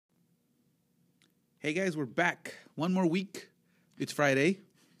Hey guys, we're back. One more week. It's Friday.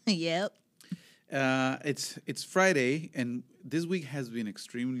 Yep. It's Friday, and this week has been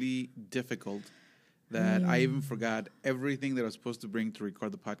extremely difficult. That I even forgot everything that I was supposed to bring to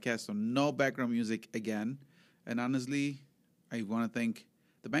record the podcast. So no background music again. And honestly, I want to thank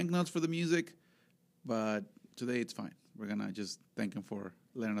the banknotes for the music, but today it's fine. We're gonna just thank them for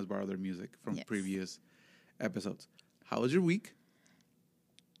letting us borrow their music from previous episodes. How was your week?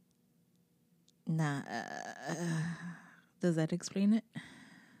 Nah. Does that explain it?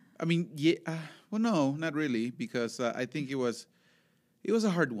 I mean, yeah. Well, no, not really, because I think it was a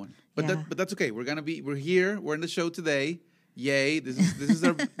hard one. But but that's okay. We're here. We're in the show today. Yay! This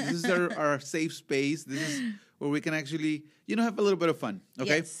is our safe space. This is where we can actually have a little bit of fun.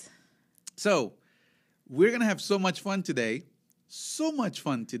 Okay. Yes. So we're gonna have so much fun today,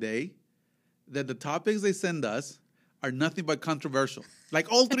 that the topics they send us are nothing but controversial.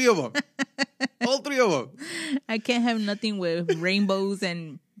 Like all three of them. I can't have nothing with rainbows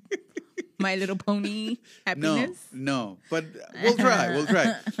and My Little Pony happiness. No, but we'll try.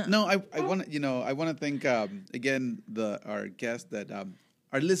 No, I want to thank again our guest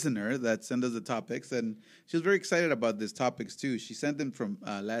our listener that sent us the topics, and she was very excited about these topics too. She sent them from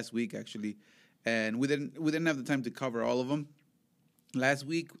last week actually, and we didn't have the time to cover all of them last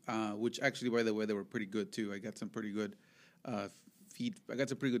week, which actually, by the way, they were pretty good too. I got some pretty good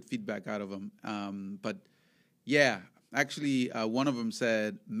feedback out of them. But yeah. Actually, one of them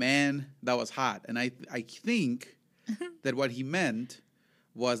said, "Man, that was hot," and I think that what he meant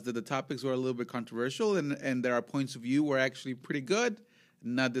was that the topics were a little bit controversial, and there are points of view were actually pretty good,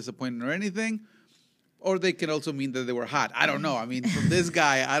 not disappointing or anything, or they can also mean that they were hot. I don't know. I mean, from this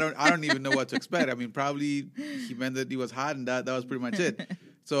guy, I don't even know what to expect. I mean, probably he meant that he was hot, and that was pretty much it.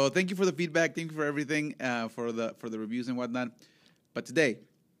 So thank you for the feedback. Thank you for everything, for the reviews and whatnot. But today,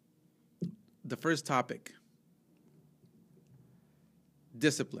 the first topic.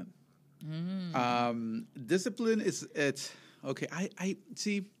 Discipline. Discipline it's okay. I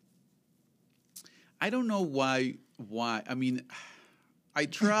see. I don't know why. I mean, I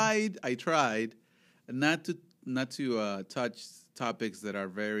tried not to touch topics that are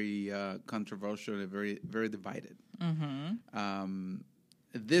very controversial and very very divided.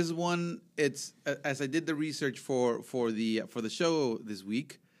 This one, it's as I did the research for the show this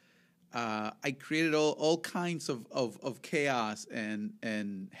week. I created all kinds of chaos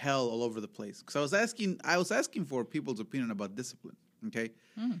and hell all over the place because I was asking for people's opinion about discipline. Okay,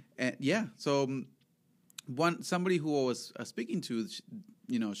 and yeah, so somebody who I was speaking to,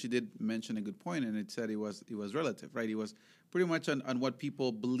 she did mention a good point, and it said it was relative, right? It was pretty much on what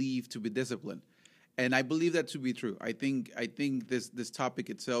people believe to be discipline, and I believe that to be true. I think this topic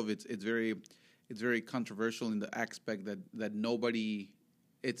itself it's very controversial in the aspect that nobody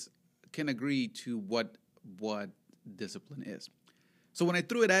can agree to what discipline is. So when I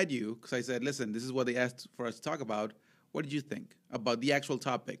threw it at you, because I said, listen, this is what they asked for us to talk about, what did you think about the actual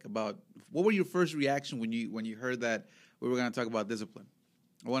topic? About what were your first reaction when you heard that we were going to talk about discipline?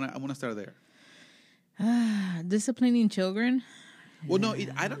 I want to start there. Disciplining children? Well, no,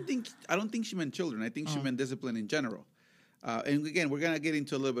 I don't think she meant children. I think she meant discipline in general. And again, we're going to get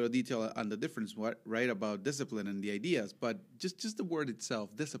into a little bit of detail on the difference, right, about discipline and the ideas. But just the word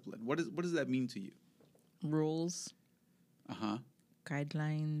itself, discipline. What does that mean to you? Rules.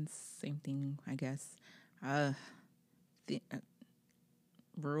 Guidelines. Same thing, I guess.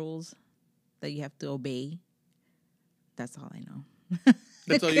 Rules that you have to obey. That's all I know.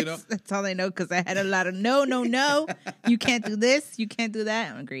 That's all you know? That's all I know because I had a lot of no. You can't do this. You can't do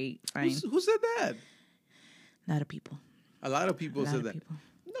that. I'm great. Fine. Who said that? A lot of people. A lot of people said that.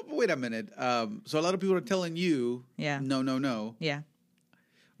 No, but wait a minute. So a lot of people are telling you, no. Yeah.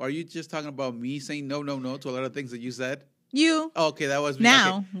 Or are you just talking about me saying no to a lot of things that you said? You. Oh, okay, that was me.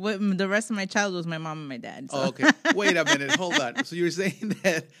 Now, the rest of my childhood was my mom and my dad. So. Oh, okay. Wait a minute. Hold on. So you're saying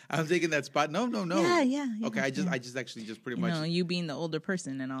that I'm taking that spot? No. Yeah. Okay, I just actually pretty much. You being the older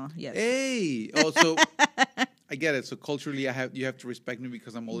person and all. Yes. Hey. Oh, so I get it. So culturally, you have to respect me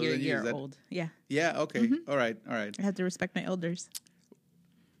because I'm older than you. You're old. Yeah. Yeah. Okay. Mm-hmm. All right. I have to respect my elders.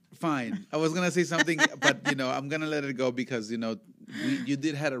 Fine. I was gonna say something, but I'm gonna let it go because you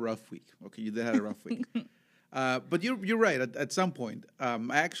did had a rough week. Okay, you did had a rough week. But you're right. At some point,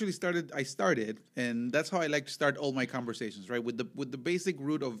 I started, and that's how I like to start all my conversations. Right, with the basic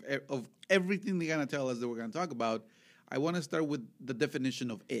root of everything they're gonna tell us that we're gonna talk about. I want to start with the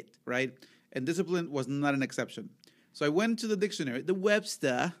definition of it. Right, and discipline was not an exception. So I went to the dictionary, the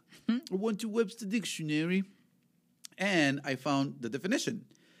Webster. I went to Webster Dictionary, and I found the definition.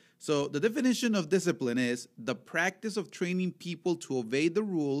 So the definition of discipline is the practice of training people to obey the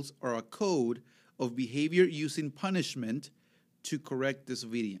rules or a code of behavior using punishment to correct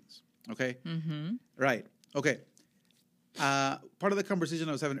disobedience. Okay? Mm-hmm. Right. Okay. Part of the conversation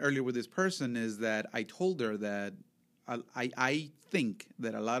I was having earlier with this person is that I told her that I think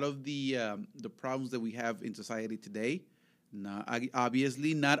that a lot of the problems that we have in society today,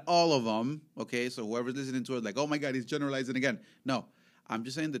 obviously not all of them, okay? So whoever's listening to it, like, oh my God, he's generalizing again. No, I'm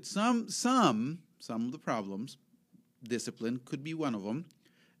just saying that some of the problems, discipline could be one of them,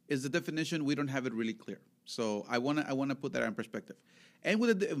 is the definition. We don't have it really clear. So I wanna put that in perspective. And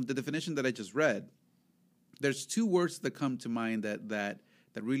with the definition that I just read, there's two words that come to mind that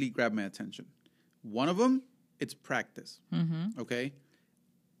really grab my attention. One of them, it's practice, okay?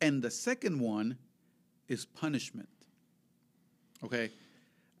 And the second one is punishment, okay?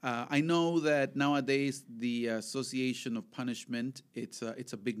 I know that nowadays the association of punishment, it's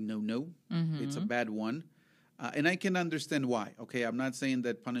a big no-no. It's a bad one. And I can understand why, okay? I'm not saying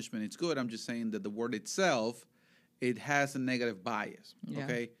that punishment is good. I'm just saying that the word itself, it has a negative bias,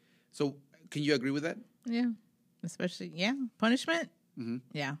 okay? So can you agree with that? Yeah. Especially, punishment? Mm-hmm.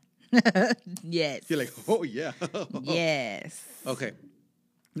 Yeah. Yes. You're like, oh, yeah. Yes. Okay.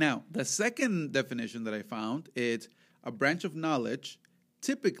 Now, the second definition that I found is a branch of knowledge,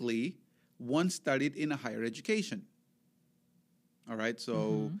 typically one studied in a higher education. All right?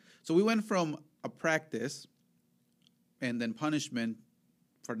 So we went from a practice and then punishment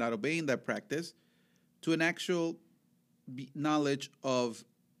for not obeying that practice to an actual knowledge of,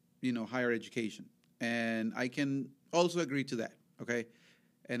 higher education. And I can also agree to that, okay?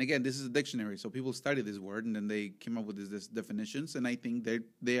 And again, this is a dictionary, so people study this word, and then they came up with this definitions, and I think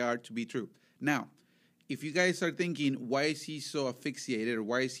they are to be true. Now, if you guys are thinking, why is he so asphyxiated, or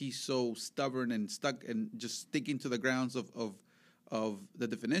why is he so stubborn and stuck and just sticking to the grounds of the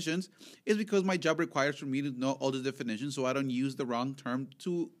definitions, it's because my job requires for me to know all the definitions, so I don't use the wrong term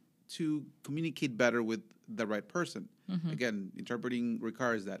to communicate better with the right person. Again, interpreting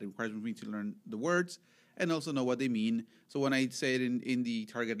requires that. It requires me to learn the words and also know what they mean. So when I say it in the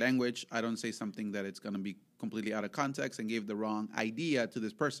target language, I don't say something that it's going to be completely out of context and give the wrong idea to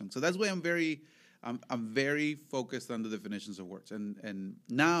this person. So that's why I'm very focused on the definitions of words. And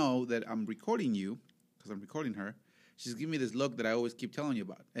now that I'm recording you, because I'm recording her, she's giving me this look that I always keep telling you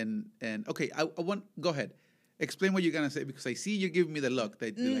about. And okay, I want, go ahead. Explain what you're going to say, because I see you're giving me the look.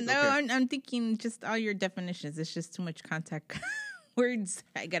 That like, no, okay. I'm thinking just all your definitions. It's just too much contact words.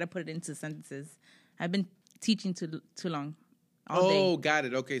 I got to put it into sentences. I've been teaching too long. All day. Got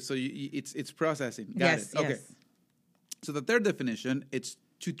it. Okay, so it's processing. Got it. Okay. Yes. So the third definition, it's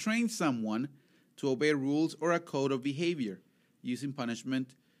to train someone to obey rules or a code of behavior using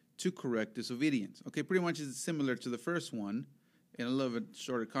punishment to correct disobedience. Okay, pretty much it's similar to the first one in a little bit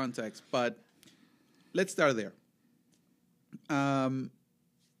shorter context, but let's start there.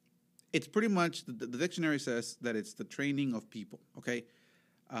 It's pretty much, the dictionary says that it's the training of people, okay?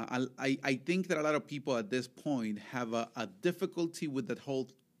 I think that a lot of people at this point have a difficulty with that whole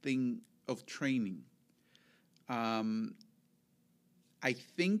thing of training. I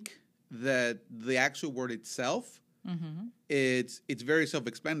think that the actual word itself, it's very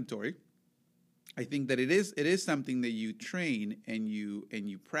self-explanatory. I think that it is something that you train and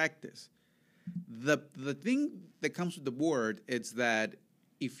you practice. The thing that comes with the word is that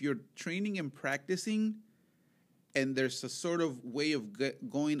if you're training and practicing, and there's a sort of way of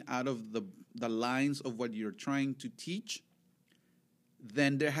going out of the lines of what you're trying to teach,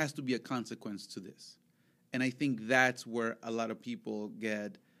 then there has to be a consequence to this. And I think that's where a lot of people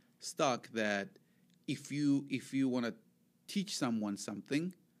get stuck, that if you want to teach someone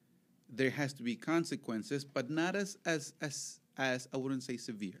something, there has to be consequences, but not as I wouldn't say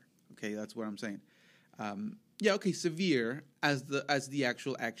severe. Okay, that's what I'm saying. Severe as the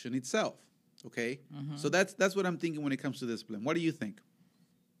actual action itself. Okay, so that's what I'm thinking when it comes to discipline. What do you think?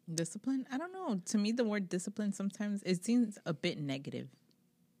 Discipline? I don't know. To me, the word discipline sometimes it seems a bit negative.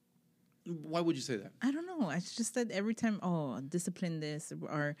 Why would you say that? I don't know. It's just that every time, discipline this,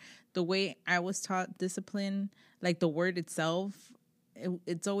 or the way I was taught discipline, like the word itself,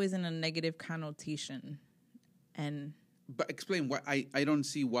 it's always in a negative connotation. But explain why. I don't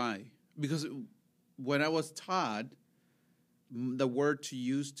see why. Because when I was taught, the word to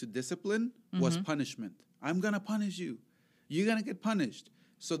use to discipline was punishment. I'm going to punish you. You're going to get punished.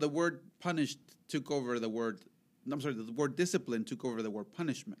 So the word punished took over the word, the word discipline took over the word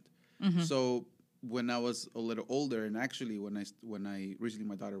punishment. So when I was a little older, and actually when I recently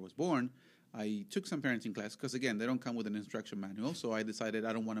my daughter was born, I took some parenting class, because again, they don't come with an instruction manual. So I decided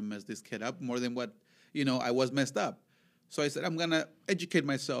I don't want to mess this kid up more than what, I was messed up. So I said, I'm going to educate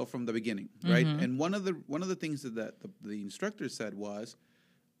myself from the beginning, right? And one of the things that the instructor said was,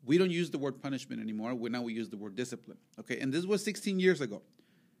 we don't use the word punishment anymore. We use the word discipline. Okay, and this was 16 years ago.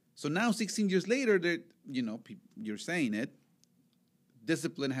 So now, 16 years later, that you're saying it.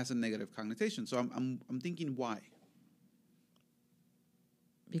 Discipline has a negative connotation. So I'm thinking why?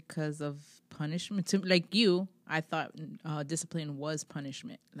 Because of punishment. Like you, I thought discipline was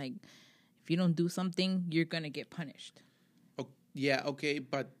punishment. Like if you don't do something, you're gonna get punished. Oh, yeah, okay,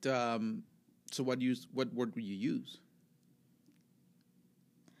 but so what word would you use?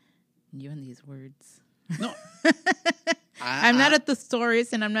 You and these words. No, I'm not a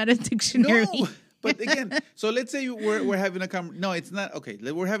thesaurus and I'm not a dictionary. No, but again, so let's say we're having no, it's not okay.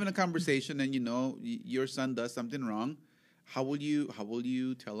 We're having a conversation, and your son does something wrong. How will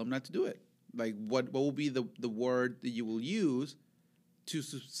you tell him not to do it? Like what will be the word that you will use to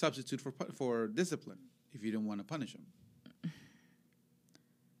substitute for discipline if you don't want to punish him?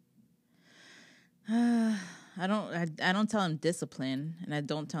 I don't tell him discipline, and I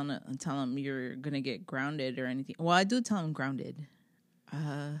don't tell him you're gonna get grounded or anything. Well, I do tell him grounded,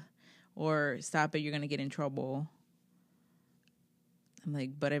 or stop it, you're gonna get in trouble. I'm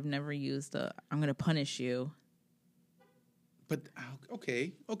like, but I've never used I'm gonna punish you. But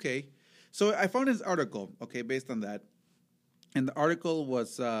okay. So I found this article, based on that, and the article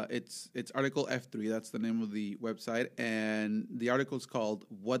was it's article F3. That's the name of the website, and the article is called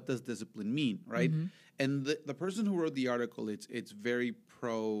 "What Does Discipline Mean?" Right, and the person who wrote the article, it's very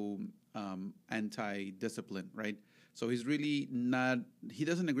pro anti-discipline, right? So he's really not. He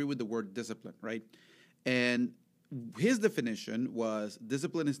doesn't agree with the word discipline, right? And his definition was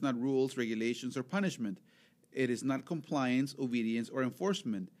discipline is not rules, regulations, or punishment. It is not compliance, obedience, or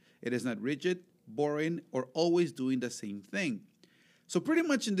enforcement. It is not rigid, boring, or always doing the same thing. So pretty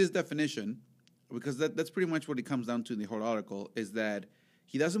much in this definition, because that's pretty much what it comes down to in the whole article, is that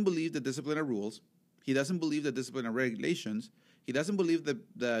he doesn't believe that discipline are rules. He doesn't believe that discipline are regulations. He doesn't believe that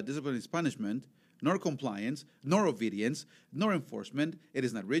the discipline is punishment, nor compliance, nor obedience, nor enforcement. It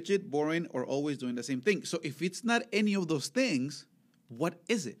is not rigid, boring, or always doing the same thing. So if it's not any of those things, what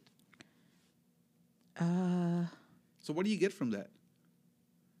is it? So what do you get from that?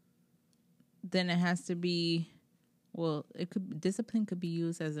 Then it has to be, discipline could be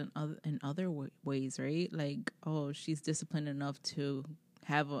used as in other ways, right? Like, she's disciplined enough to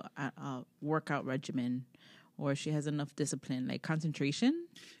have a workout regimen, or she has enough discipline, like concentration.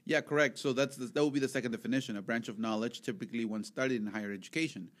 Yeah, correct. So that would be the second definition, a branch of knowledge, typically one studied in higher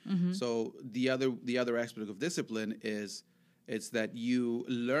education. Mm-hmm. So the other aspect of discipline is it's that you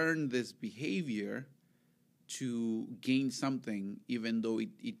learn this behavior to gain something, even though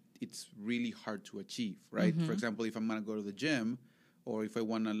it's really hard to achieve, right? Mm-hmm. For example, if I'm going to go to the gym, or if I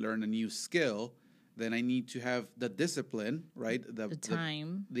want to learn a new skill, then I need to have the discipline, right? The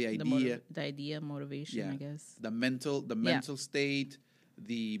time, the idea, motivation, I guess. The mental state,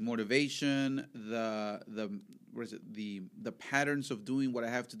 the motivation, the patterns of doing what I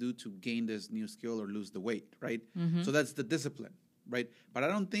have to do to gain this new skill or lose the weight, right? Mm-hmm. So that's the discipline. Right, but I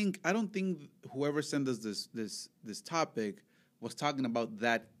don't think whoever sent us this topic was talking about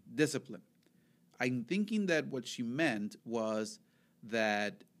that discipline. I'm thinking that what she meant was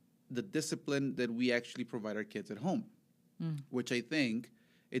that the discipline that we actually provide our kids at home, which I think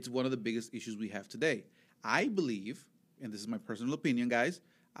it's one of the biggest issues we have today. I believe, and this is my personal opinion, guys,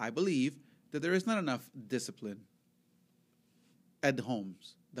 I believe that there is not enough discipline at the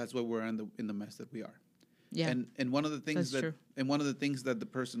homes. That's why we're in the mess that we are. Yeah, and one of the things that the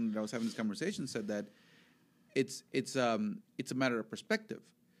person that I was having this conversation said that it's a matter of perspective.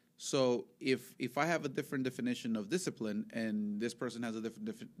 So if I have a different definition of discipline and this person has a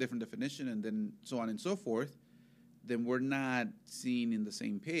different definition, and then so on and so forth, then we're not seeing in the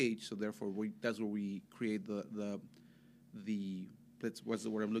same page. So therefore, that's where we create the what's the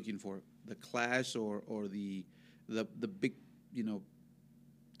word I'm looking for? The clash or the big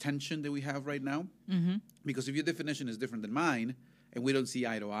tension that we have right now. Mm-hmm. Because if your definition is different than mine and we don't see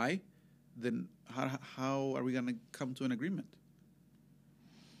eye to eye, then how are we going to come to an agreement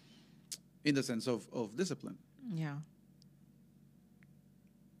in the sense of discipline? Yeah.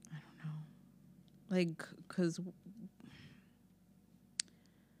 I don't know. Like, because I'm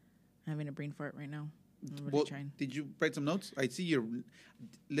having a brain fart right now. Well, did you write some notes? I see your...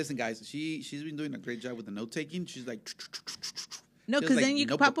 Listen, guys, she's been doing a great job with the note-taking. She's like... No, because then you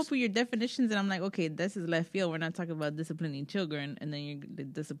pop up with your definitions, and I'm like, okay, this is left field. We're not talking about disciplining children, and then you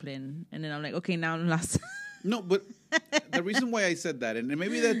discipline, and then I'm like, okay, now I'm lost. No, but the reason why I said that, and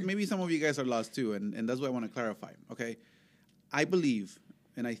maybe some of you guys are lost too, and that's what I want to clarify. Okay, I believe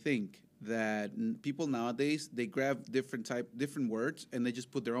and I think that people nowadays they grab different words and they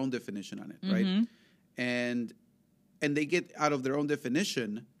just put their own definition on it, mm-hmm. right? And they get out of their own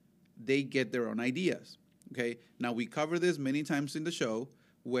definition they get their own ideas. Okay. Now we cover this many times in the show,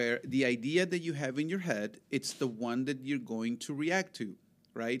 where the idea that you have in your head, it's the one that you're going to react to,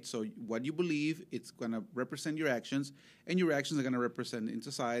 right? So what you believe, it's going to represent your actions, and your actions are going to represent in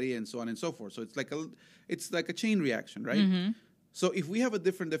society, and so on and so forth. So it's like a chain reaction, right? Mm-hmm. So if we have a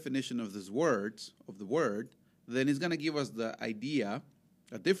different definition of the word, then it's going to give us the idea,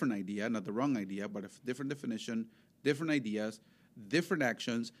 a different idea, not the wrong idea, but a different definition, different ideas, different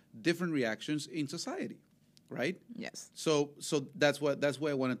actions, different reactions in society. Right? Yes. So that's why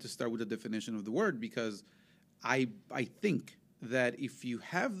I wanted to start with the definition of the word, because I think that if you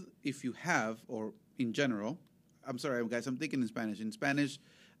have or in general, I'm sorry guys, I'm thinking in Spanish. In Spanish,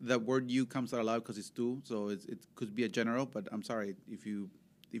 the word "you" comes out loud because it's tú, so it could be a general. But I'm sorry if you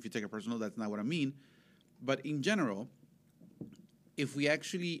take it personal, that's not what I mean. But in general, if we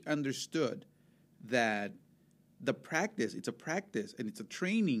actually understood that the practice, it's a practice and it's a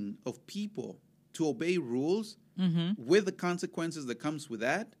training of people to obey rules with the consequences that comes with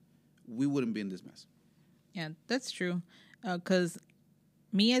that, we wouldn't be in this mess. Yeah, that's true. Because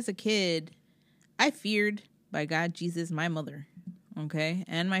me as a kid, I feared by God, Jesus, my mother, okay,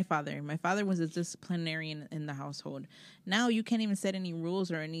 and my father. My father was a disciplinarian in the household. Now you can't even set any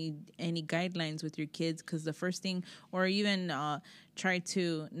rules or any guidelines with your kids, because the first thing, or even try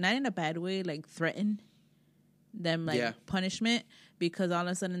to, not in a bad way, like threaten them, like punishment, because all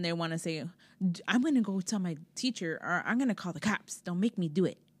of a sudden they want to say, I'm going to go tell my teacher, or I'm going to call the cops. Don't make me do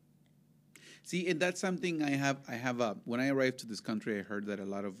it. See, and that's something I have. When I arrived to this country, I heard that a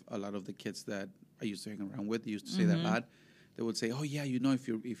lot of the kids that I used to hang around with used to say that a lot. They would say, "Oh yeah, if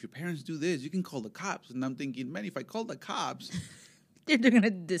your parents do this, you can call the cops." And I'm thinking, man, if I call the cops, they're going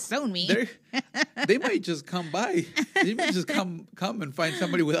to disown me. They might just come by. They might just come and find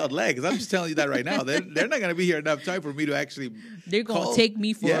somebody without legs. I'm just telling you that right now. They're not going to be here enough time for me to actually. They're going to take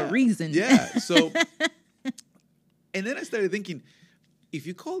me for a reason. Yeah. So, and then I started thinking, if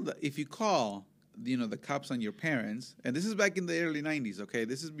you call the cops on your parents, and this is back in the early 90s, okay?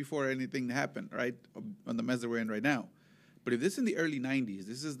 This is before anything happened, right? On the mess that we're in right now. But if this is in the early 90s,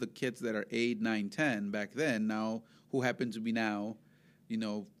 this is the kids that are 8, 9, 10 back then, now, who happen to be now,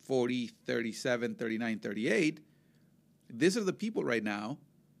 40, 37, 39, 38. These are the people right now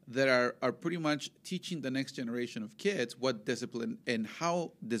that are pretty much teaching the next generation of kids what discipline and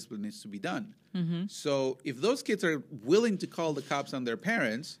how discipline needs to be done. Mm-hmm. So if those kids are willing to call the cops on their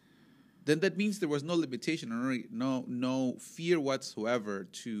parents, then that means there was no limitation or no fear whatsoever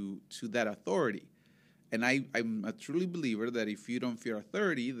to that authority. And I'm a truly believer that if you don't fear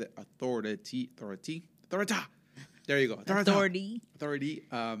authority, there you go. Authority.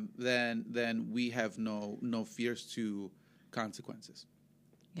 Then we have no fears to consequences.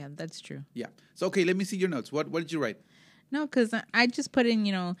 Yeah, that's true. Yeah. So okay, let me see your notes. What did you write? No, because I just put in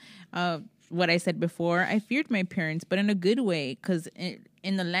what I said before. I feared my parents, but in a good way, because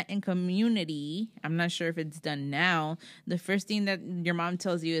in the Latin community, I'm not sure if it's done now, the first thing that your mom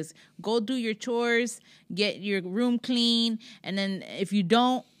tells you is go do your chores, get your room clean, and then if you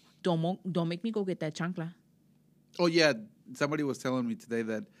don't make me go get that chancla. Oh yeah, somebody was telling me today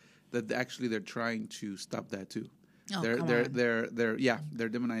that actually they're trying to stop that too. Oh, they're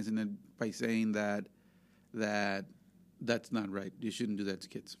demonizing it by saying that that's not right. You shouldn't do that to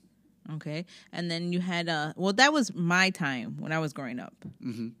kids. Okay. And then you had that was my time when I was growing up.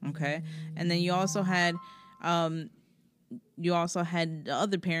 Mm-hmm. Okay. And then you also had the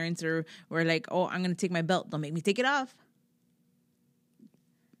other parents were like, "Oh, I'm going to take my belt. Don't make me take it off."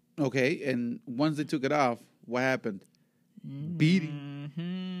 Okay. And once they took it off, what happened? Mm-hmm.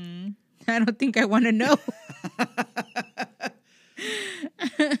 Beating. I don't think I want to know.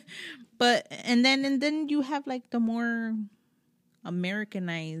 But and then you have like the more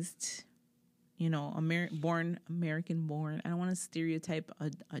Americanized, American born. I don't want to stereotype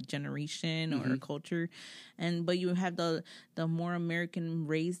a generation or a culture, but you have the more American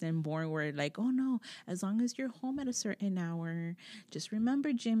raised and born where like, oh no, as long as you're home at a certain hour, just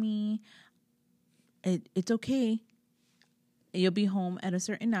remember, Jimmy, it's okay. You'll be home at a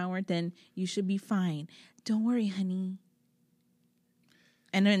certain hour, then you should be fine. Don't worry, honey.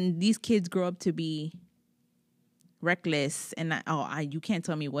 And then these kids grow up to be reckless, and you can't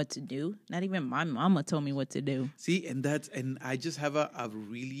tell me what to do. Not even my mama told me what to do. See, and I just have a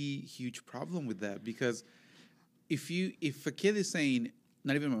really huge problem with that, because if a kid is saying,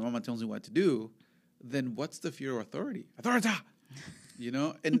 not even my mama tells me what to do, then what's the fear of authority? Authority,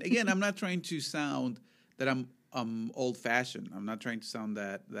 And again, I'm not trying to sound that I'm old fashioned. I'm not trying to sound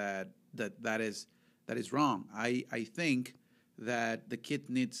that is wrong. I think that the kid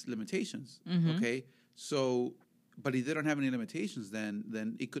needs limitations. Mm-hmm. Okay, so but if they don't have any limitations,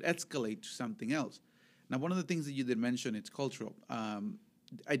 then it could escalate to something else. Now, one of the things that you did mention, it's cultural.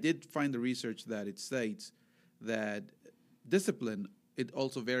 I did find the research that it states that discipline, it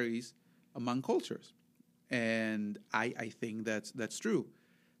also varies among cultures. And I think that's true,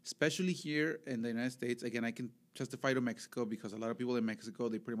 especially here in the United States. Again, I can testify to Mexico because a lot of people in Mexico,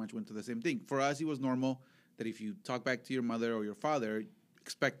 they pretty much went to the same thing. For us, it was normal that if you talk back to your mother or your father,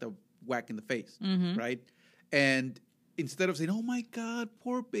 expect a whack in the face, right? And instead of saying, "Oh my God,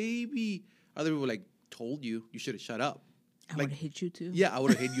 poor baby," other people like, "Told you, you should have shut up." I would have hit you too. Yeah, I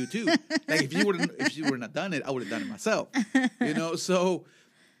would have hit you too. Like if you were not done it, I would have done it myself.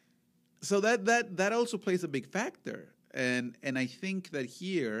 So that also plays a big factor. And I think that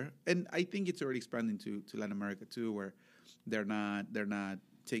here, and I think it's already expanding to Latin America too, where they're not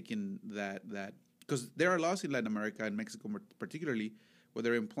taking that because there are laws in Latin America and Mexico particularly where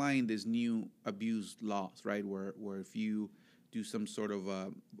they're implying these new abuse laws, right? Where if you do some sort of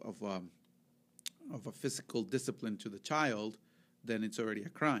a physical discipline to the child, then it's already a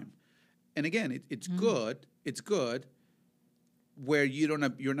crime. And again, it's good. It's good where you're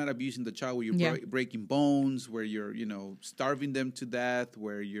not abusing the child, where you're breaking bones, where you're starving them to death,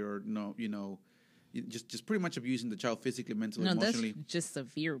 where you're just pretty much abusing the child physically, mentally, emotionally. That's just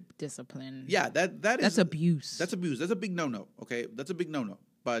severe discipline. Yeah, that's abuse. That's abuse. That's a big no-no. Okay, that's a big no-no.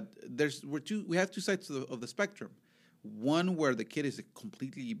 But we have two sides of the spectrum. One where the kid is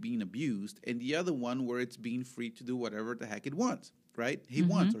completely being abused, and the other one where it's being free to do whatever the heck it wants, right? He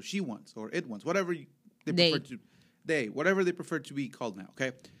wants, or she wants, or it wants, whatever whatever they prefer to be called now,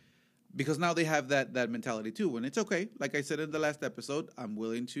 okay? Because now they have that mentality too, and it's okay. Like I said in the last episode, I'm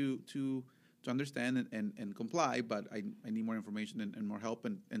willing to understand and comply, but I need more information and more help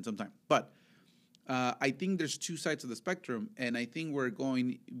and some time. But I think there's two sides of the spectrum, and I think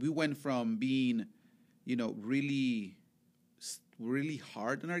we went from being really, really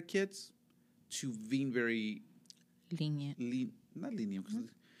hard on our kids to being very lenient. Not lenient.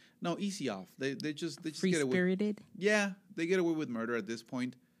 No, easy off. They just free get away. Free-spirited? Yeah, they get away with murder at this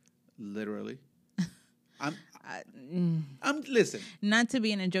point, literally. I'm listen. Not to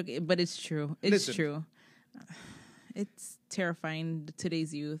be in a joke, but it's true. It's true. It's terrifying,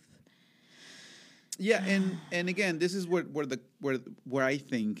 today's youth. Yeah, and again, this is where I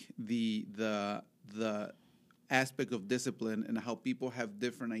think the aspect of discipline and how people have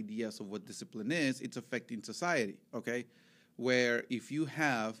different ideas of what discipline is, it's affecting society, okay? Where if you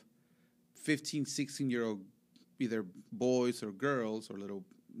have 15, 16-year-old either boys or girls or little,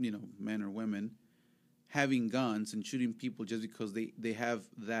 men or women having guns and shooting people just because they have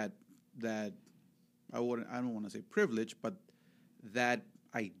that I don't want to say privilege, but that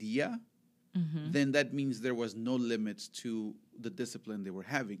idea, then that means there was no limits to the discipline they were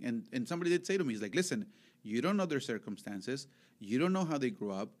having. And somebody did say to me, he's like, listen, you don't know their circumstances. You don't know how they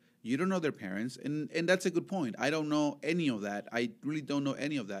grew up. You don't know their parents. And that's a good point. I don't know any of that. I really don't know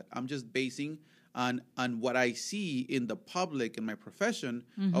any of that. I'm just basing on what I see in the public in my profession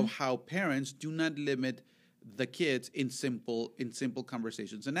of how parents do not limit the kids in simple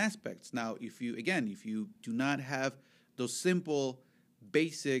conversations and aspects. Now, if you do not have those simple,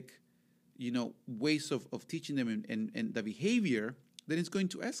 basic, ways of teaching them and the behavior, then it's going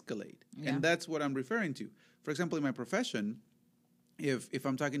to escalate. Yeah. And that's what I'm referring to. For example, in my profession, if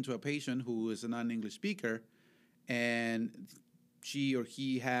I'm talking to a patient who is a non-English speaker and she or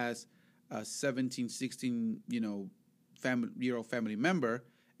he has a 17, 16, year-old family member,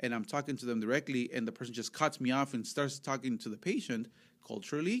 and I'm talking to them directly, and the person just cuts me off and starts talking to the patient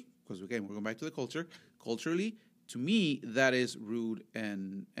culturally, because again, we're going back to the culture. Culturally, to me, that is rude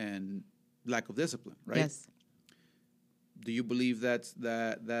and lack of discipline, right? Yes. Do you believe that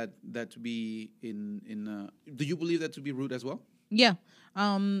to be do you believe that to be rude as well? Yeah.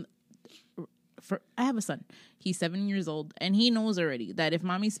 I have a son. He's 7 years old, and he knows already that if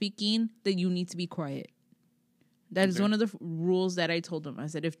mommy's speaking, then you need to be quiet. That is one of the rules that I told him. I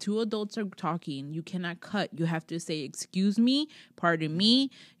said, if two adults are talking, you cannot cut. You have to say, excuse me, pardon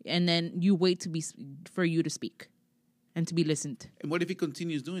me, and then you wait for you to speak and to be listened. And what if he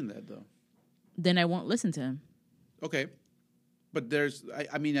continues doing that, though? Then I won't listen to him. Okay. But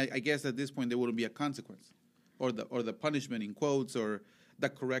I guess at this point there wouldn't be a consequence or the punishment in quotes or the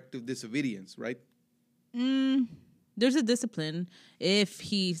corrective disobedience, right? There's a discipline if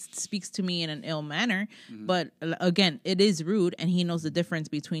he speaks to me in an ill manner. Mm-hmm. But again, it is rude, and he knows the difference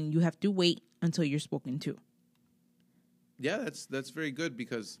between you have to wait until you're spoken to. Yeah, that's very good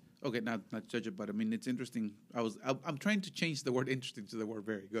because, okay, not judge it, but I mean, it's interesting. I'm trying to change the word interesting to the word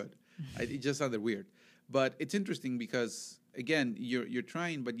very good. It just sounded weird. But it's interesting because, again, you're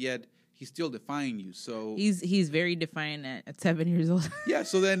trying, but yet he's still defying you. So he's very defiant at 7 years old. yeah.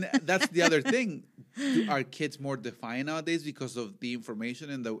 So then that's the other thing. Are kids more defiant nowadays because of the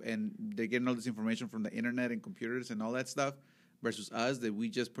information and they're getting all this information from the internet and computers and all that stuff, versus us that we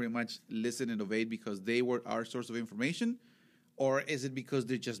just pretty much listen and obeyed because they were our source of information, or is it because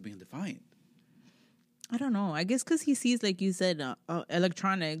they're just being defiant? I don't know. I guess because he sees, like you said,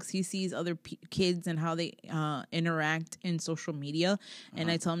 electronics. He sees other kids and how they interact in social media. And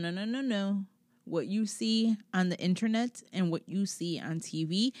I tell him, no. What you see on the internet and what you see on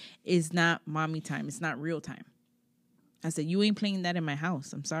TV is not mommy time. It's not real time. I said, you ain't playing that in my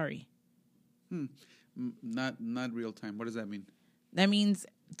house. I'm sorry. Not real time. What does that mean? That means,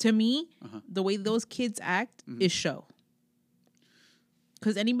 to me, the way those kids act is show.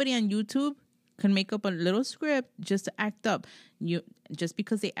 Because anybody on YouTube can make up a little script just to act up. Just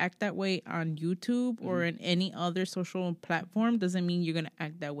because they act that way on YouTube or in any other social platform doesn't mean you're going to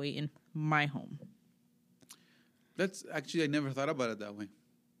act that way in my home. That's actually, I never thought about it that way.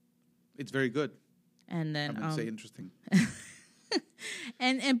 It's very good. And then I would say interesting.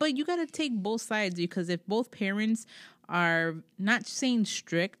 But you got to take both sides, because if both parents are not saying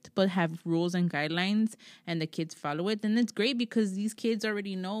strict but have rules and guidelines and the kids follow it, then it's great, because these kids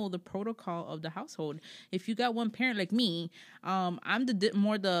already know the protocol of the household. If you got one parent like me, I'm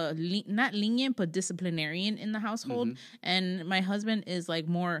not lenient but disciplinarian in the household, and my husband is like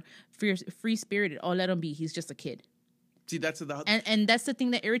more free spirited. Oh, let him be, he's just a kid. See, that's and that's the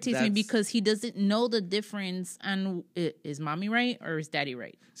thing that irritates me, because he doesn't know the difference on is mommy right or is daddy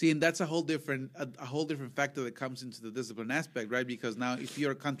right. See, and that's a whole different factor that comes into the discipline aspect, right? Because now if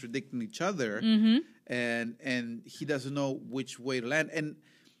you're contradicting each other, and he doesn't know which way to land, and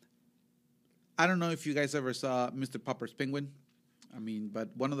I don't know if you guys ever saw Mr. Popper's Penguin. I mean,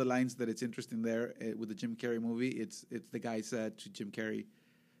 but one of the lines that it's interesting there with the Jim Carrey movie, it's the guy said to Jim Carrey,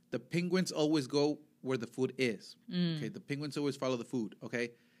 the penguins always go where the food is. Okay, the penguins always follow the food.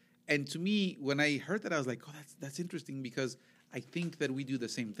 Okay, and to me, when I heard that, I was like, oh, that's interesting, because I think that we do the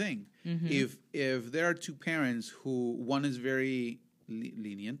same thing. If there are two parents who one is very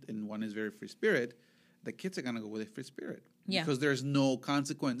lenient and one is very free spirit, the kids are gonna go with a free spirit, because there's no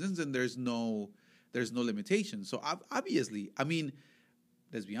consequences and there's no limitations. So obviously, I mean,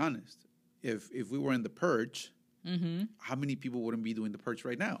 let's be honest. If we were in the purge, how many people wouldn't be doing the purge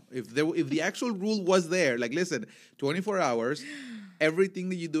right now? If the actual rule was there, like, listen, 24 hours, everything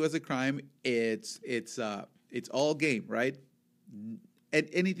that you do as a crime, it's all game, right? And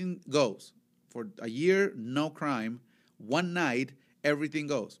anything goes. For a year, no crime. One night, everything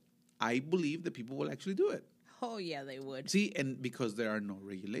goes. I believe that people will actually do it. Oh yeah, they would. See, and because there are no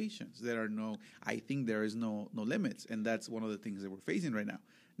regulations, I think there is no limits, and that's one of the things that we're facing right now.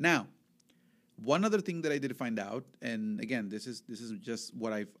 Now, one other thing that I did find out, and again, this is just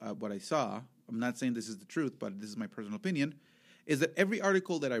what I saw. I'm not saying this is the truth, but this is my personal opinion, is that every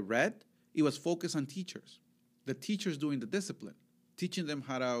article that I read, it was focused on teachers. The teachers doing the discipline, teaching them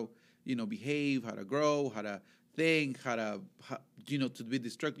how to, behave, how to grow, how to think, how to be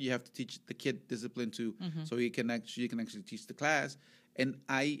destructive. You have to teach the kid discipline too, so you can actually teach the class. And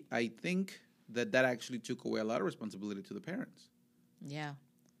I think that actually took away a lot of responsibility to the parents. Yeah.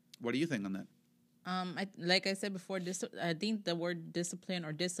 What do you think on that? Like I said before, I think the word discipline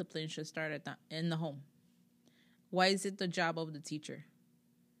should start in the home. Why is it the job of the teacher?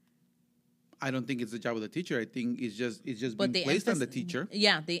 I don't think it's the job of the teacher. I think it's just being placed on the teacher.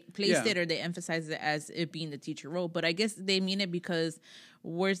 Yeah, they placed it, or they emphasize it as it being the teacher role. But I guess they mean it because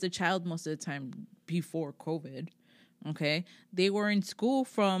where's the child most of the time before COVID? Okay, they were in school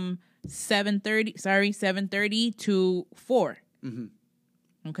from 7:30 to 4.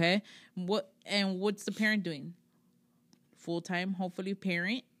 Okay, what's the parent doing? Full-time, hopefully,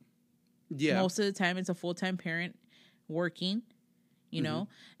 parent. Yeah, most of the time it's a full-time parent working.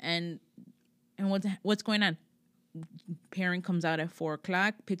 And what's going on? Parent comes out at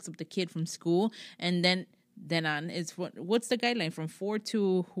 4:00, picks up the kid from school, and then on is what's the guideline from 4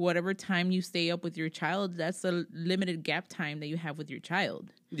 to whatever time you stay up with your child. That's the limited gap time that you have with your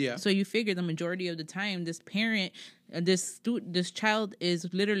child. Yeah. So you figure the majority of the time, this parent, this child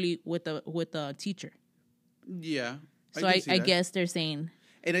is literally with a teacher. Yeah. So I guess they're saying,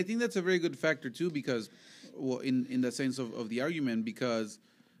 and I think that's a very good factor too, because, well, in the sense of the argument, because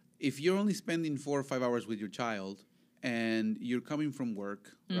if you're only spending 4 or 5 hours with your child, and you're coming from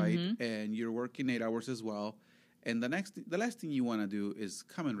work, right, and you're working 8 hours as well, and the last thing you want to do is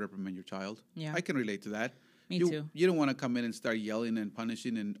come and reprimand your child. Yeah, I can relate to that. Me too. You don't want to come in and start yelling and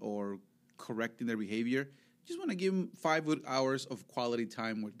punishing or correcting their behavior. You just want to give them 5 good hours of quality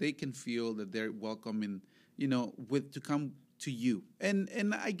time where they can feel that they're welcome and to come to you.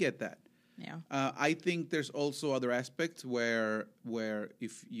 And I get that. Yeah. I think there's also other aspects where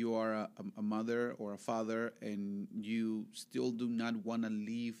if you are a mother or a father and you still do not want to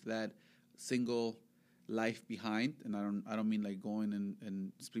leave that single life behind, and I don't mean like going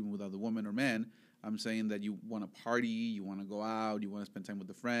and sleeping with other women or men. I'm saying that you want to party, you want to go out, you want to spend time with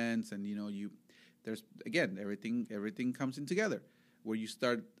the friends, and there's again everything comes in together where you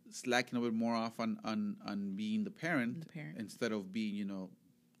start slacking a bit more off on being the parent instead of being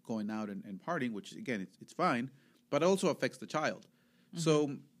going out and partying, which again it's fine, but also affects the child. Mm-hmm.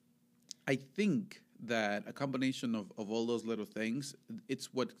 So I think that a combination of all those little things,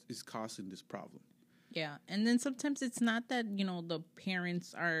 it's what is causing this problem. Yeah, and then sometimes it's not that the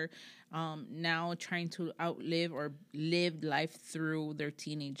parents are now trying to outlive or live life through their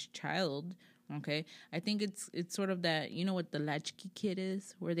teenage child. Okay, I think it's sort of that, what the latchkey kid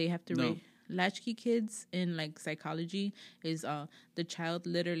is, where they have to latchkey kids in like psychology is the child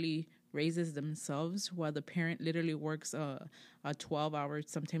literally raises themselves while the parent literally works a 12-hour,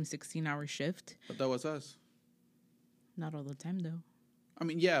 sometimes 16-hour shift. But that was us. Not all the time though. I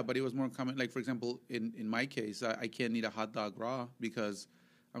mean, yeah, but it was more common. Like, for example, in my case, I can't eat a hot dog raw because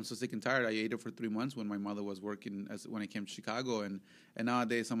I'm so sick and tired. I ate it for 3 months when my mother was working when I came to Chicago. And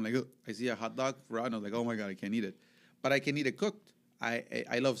nowadays, I'm like, I see a hot dog raw, and I'm like, oh, my God, I can't eat it. But I can eat it cooked.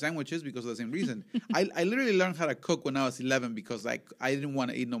 I love sandwiches because of the same reason. I literally learned how to cook when I was 11 because I didn't want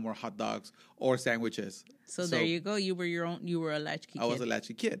to eat no more hot dogs or sandwiches. So there you go. You were a latchkey kid. I was a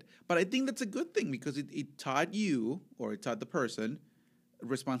latchkey kid. But I think that's a good thing because it taught you, or it taught the person,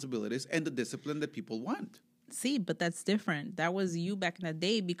 responsibilities and the discipline that people want. See, but that's different. That was you back in the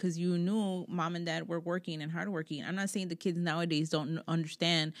day because you knew mom and dad were working and hardworking. I'm not saying the kids nowadays don't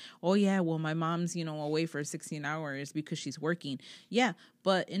understand, oh, yeah, well, my mom's, away for 16 hours because she's working. Yeah,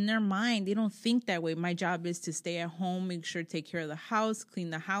 but in their mind, they don't think that way. My job is to stay at home, make sure to take care of the house, clean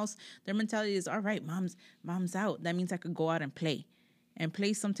the house. Their mentality is, all right, mom's out. That means I could go out and play. And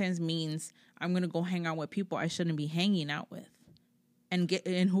play sometimes means I'm going to go hang out with people I shouldn't be hanging out with. And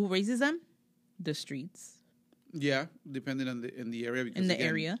who raises them? The streets. Yeah, depending on the area. Because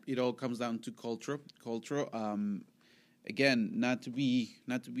area, it all comes down to culture. Again, not to be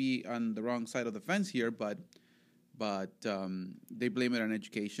on the wrong side of the fence here, but they blame it on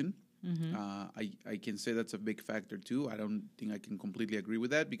education. Mm-hmm. I can say that's a big factor too. I don't think I can completely agree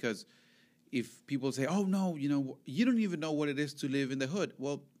with that because if people say, "Oh no, you don't even know what it is to live in the hood,"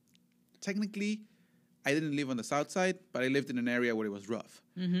 well, technically, I didn't live on the south side, but I lived in an area where it was rough.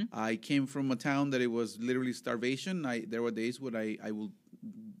 Mm-hmm. I came from a town that it was literally starvation. There were days when I will,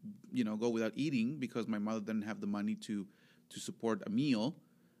 go without eating because my mother didn't have the money to support a meal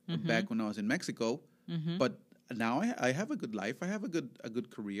back when I was in Mexico. Mm-hmm. But now I have a good life. I have a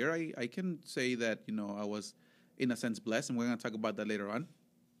good career. I can say that, I was, in a sense, blessed, and we're going to talk about that later on.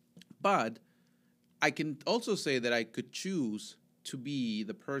 But I can also say that I could choose to be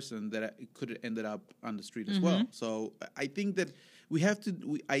the person that could have ended up on the street as well. So I think that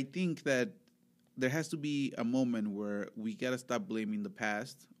I think that there has to be a moment where we got to stop blaming the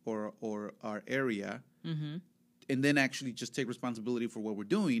past or our area and then actually just take responsibility for what we're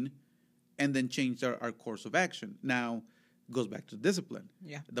doing and then change our course of action. Now, it goes back to discipline.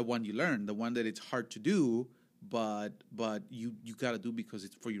 Yeah. The one you learn, the one that it's hard to do, but you got to do because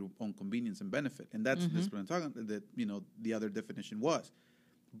it's for your own convenience and benefit. And that's what I'm talking about, that, the other definition was.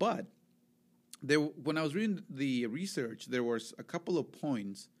 But when I was reading the research, there was a couple of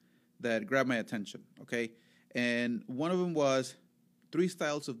points that grabbed my attention, okay? And one of them was 3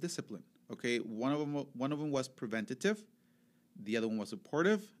 styles of discipline, okay? One of them was preventative, the other one was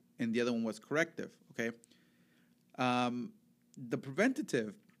supportive, and the other one was corrective, okay? The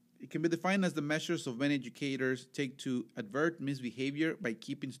preventative, it can be defined as the measures of many educators take to avert misbehavior by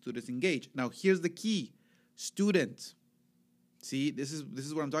keeping students engaged. Now, here's the key. Students. See, this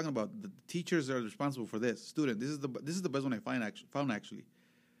is what I'm talking about. The teachers are responsible for this. Student, this is the best one I found actually.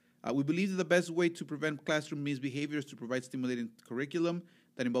 We believe that the best way to prevent classroom misbehavior is to provide stimulating curriculum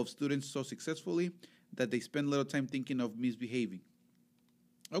that involves students so successfully that they spend little time thinking of misbehaving.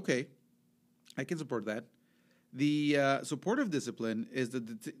 Okay, I can support that. The supportive discipline is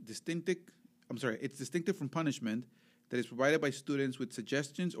it's distinctive from punishment that is provided by students with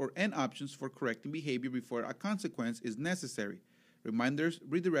suggestions and options for correcting behavior before a consequence is necessary. Reminders,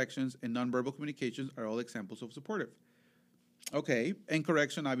 redirections, and nonverbal communications are all examples of supportive. Okay, and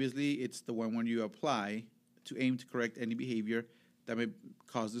correction, obviously, it's the one when you apply to aim to correct any behavior that may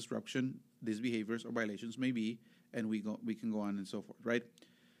cause disruption, these behaviors or violations may be, and we can go on and so forth, right?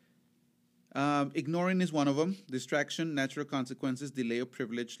 Ignoring is one of them. Distraction, natural consequences, delay of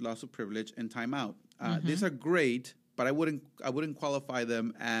privilege, loss of privilege, and timeout. These are great, but I wouldn't qualify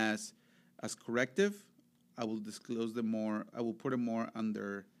them as as corrective, I will disclose them more. I will put them more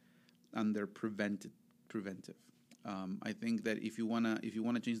under preventive. I think that if you wanna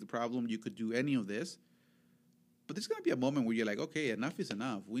change the problem, you could do any of this. But there's gonna be a moment where you're like, okay, enough is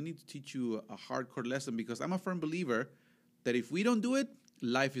enough. We need to teach you a hardcore lesson, because I'm a firm believer that if we don't do it,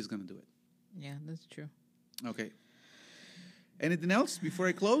 life is gonna do it. Yeah, that's true. Okay. Anything else before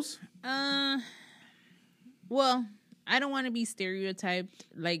I close? Well, I don't want to be stereotyped.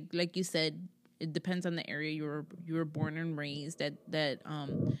 Like you said, it depends on the area you were born and raised. That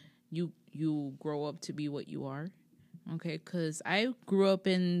you grow up to be what you are. Okay, because I grew up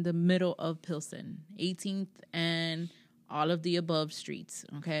in the middle of Pilsen, 18th and all of the above streets.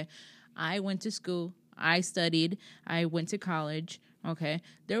 Okay, I went to school. I studied. I went to college. Okay,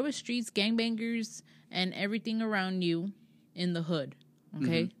 there were streets, gangbangers, and everything around you in the hood.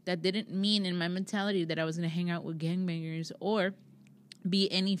 Okay, that didn't mean in my mentality that I was going to hang out with gangbangers or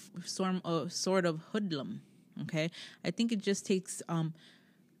be any sort of hoodlum. Okay, I think it just takes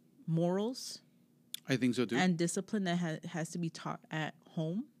morals. I think so too. And discipline that has to be taught at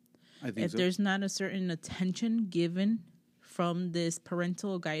home. I think if there's not a certain attention given from this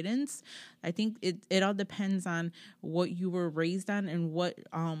parental guidance, I think it all depends on what you were raised on and what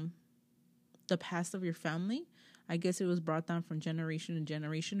the past of your family. I guess it was brought down from generation to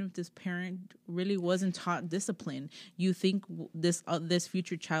generation. If this parent really wasn't taught discipline, you think this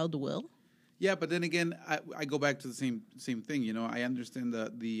future child will? Yeah, but then again, I go back to the same thing. You know, I understand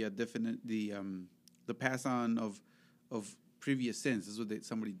the pass on of previous sins. This is what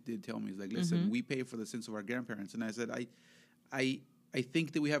somebody did tell me. It's like, listen, we pay for the sins of our grandparents, and I said, I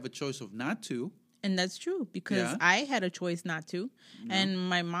think that we have a choice of not to. And that's true, because I had a choice not to. No. And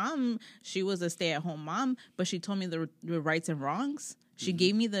my mom, she was a stay-at-home mom, but she told me the rights and wrongs. She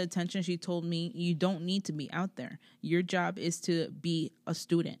gave me the attention. She told me, you don't need to be out there. Your job is to be a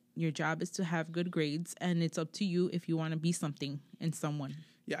student. Your job is to have good grades, and it's up to you if you want to be something and someone.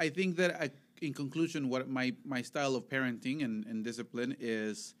 Yeah, I think that in conclusion, what my style of parenting and discipline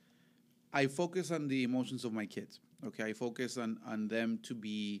is, I focus on the emotions of my kids. Okay, I focus on them to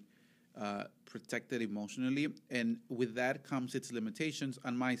be protected emotionally, and with that comes its limitations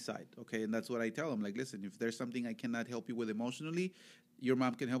on my side. Okay, and that's what I tell them. Like, listen, if there's something I cannot help you with emotionally, your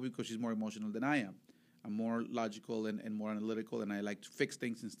mom can help you because she's more emotional than I am. I'm more logical and more analytical, and I like to fix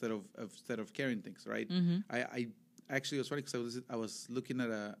things instead of caring things. Right? I actually, it was funny because I was looking at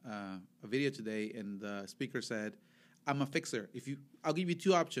a video today, and the speaker said, "I'm a fixer. I'll give you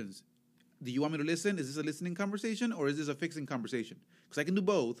two options. Do you want me to listen? Is this a listening conversation or is this a fixing conversation? Because I can do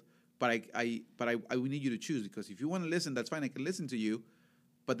both, but I we need you to choose, because if you want to listen, that's fine. I can listen to you,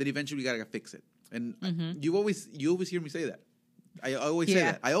 but then eventually you gotta fix it." And you always hear me say that. I always say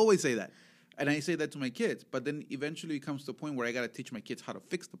that. I always say that, and I say that to my kids. But then eventually it comes to a point where I gotta teach my kids how to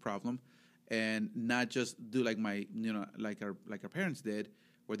fix the problem, and not just do like like our parents did,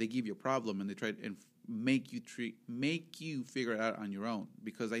 where they give you a problem and they try and make you figure it out on your own.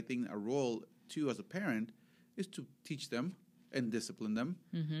 Because I think our role too as a parent is to teach them and discipline them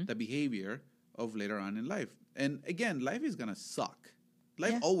the behavior of later on in life. And again, life is gonna suck.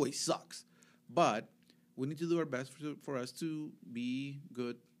 Life always sucks, but we need to do our best for us to be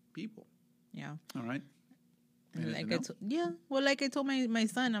good people. Yeah. All right. Like I told my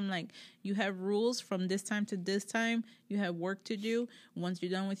son, I'm like, you have rules from this time to this time. You have work to do. Once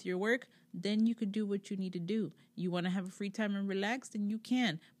you're done with your work, then you could do what you need to do. You want to have a free time and relax, then you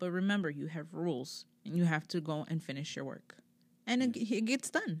can. But remember, you have rules, and you have to go and finish your work. And it gets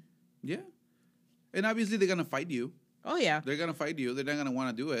done. Yeah. And obviously, they're going to fight you. Oh, yeah. They're going to fight you. They're not going to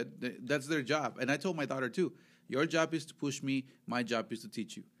want to do it. That's their job. And I told my daughter, too, your job is to push me. My job is to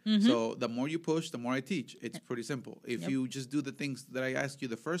teach you. So the more you push, the more I teach. It's pretty simple. If you just do the things that I asked you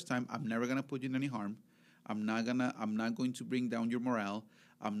the first time, I'm never going to put you in any harm. I'm not going to bring down your morale.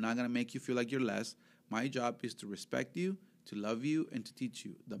 I'm not going to make you feel like you're less. My job is to respect you, to love you, and to teach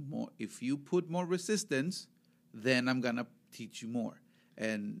you. If you put more resistance, then I'm going to teach you more.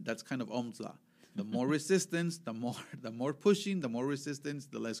 And that's kind of Ohm's law. The more resistance, the more pushing, the more resistance,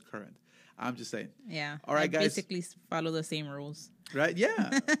 the less current. I'm just saying. Yeah. All right, guys. Basically follow the same rules. Right?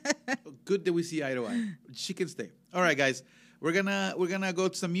 Yeah. Good that we see eye to eye. She can stay. All right, guys. We're gonna go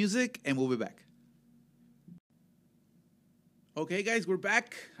to some music and we'll be back. Okay, guys, we're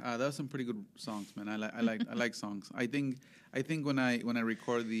back. That was some pretty good songs, man. I like songs. I think when I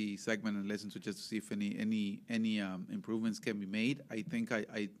record the segment and listen to it just to see if any improvements can be made, I think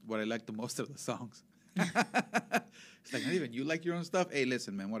what I like the most are the songs. It's like, not even you like your own stuff. Hey,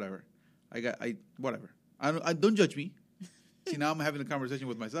 listen, man, whatever. Whatever. I don't judge me. See, now I'm having a conversation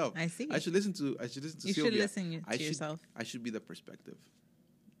with myself. I see. I should listen to Sylvia. You should listen to yourself. I should be the perspective.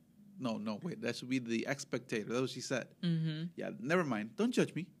 No, wait. That should be the expectator. That's what she said. Mm-hmm. Yeah, never mind. Don't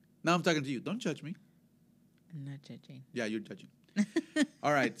judge me. Now I'm talking to you. Don't judge me. I'm not judging. Yeah, you're judging.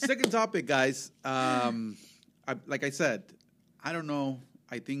 All right. Second topic, guys. Like I said, I don't know.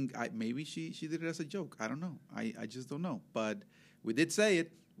 I think maybe she did it as a joke. I don't know. I just don't know. But we did say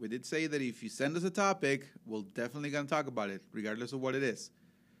it. We did say that if you send us a topic, we'll definitely gonna talk about it, regardless of what it is.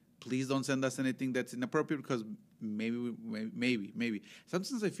 Please don't send us anything that's inappropriate because maybe.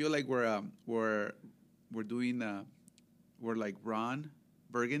 Sometimes I feel like we're doing we're like Ron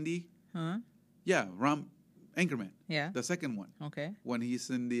Burgundy. Huh? Yeah, Ron Anchorman. Yeah. The second one. Okay. When he's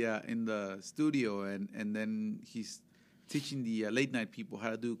in the studio and then he's teaching the late night people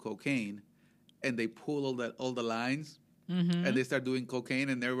how to do cocaine, and they pull all the lines. Mm-hmm. And they start doing cocaine,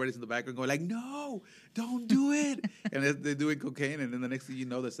 and everybody's in the background going like, "No, don't do it!" And they're doing cocaine, and then the next thing you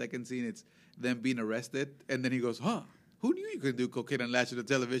know, the second scene, it's them being arrested, and then he goes, "Huh? Who knew you could do cocaine on national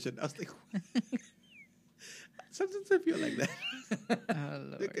television?" I was like, sometimes I feel like that.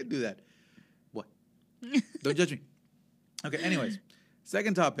 Oh, They could do that. What? Don't judge me. Okay. Anyways,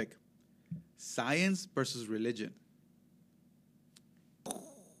 second topic: science versus religion.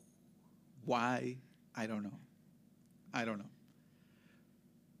 Why? I don't know.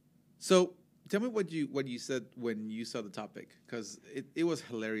 So tell me what you said when you saw the topic, because it was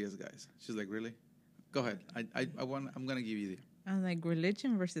hilarious, guys. She's like, really? Go ahead. I'm gonna give you the. I was like,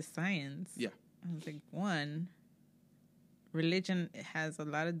 religion versus science. Yeah. I was like, one, religion has a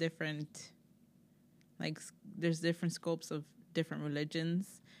lot of different, like, there's different scopes of different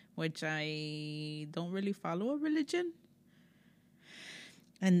religions, which I don't really follow a religion.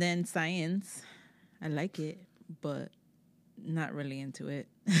 And then science, I like it, but not really into it.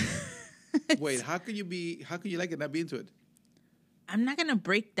 Wait, how can you like it and not be into it? I'm not gonna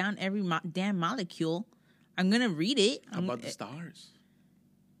break down every damn molecule. I'm gonna read it. How about the stars?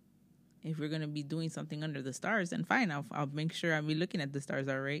 If we're gonna be doing something under the stars, then fine. I'll make sure I'll be looking at the stars.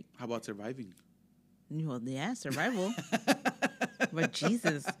 All right. How about surviving? Well, yeah, survival. But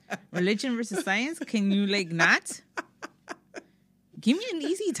Jesus, religion versus science? Can you like not? Give me an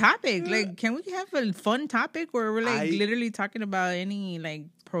easy topic. Like, can we have a fun topic where we're like literally talking about any like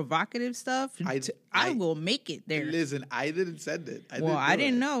provocative stuff? I will make it there. Listen, I didn't send it. I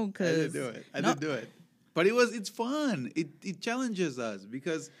didn't know because I didn't do it. But it's fun. It challenges us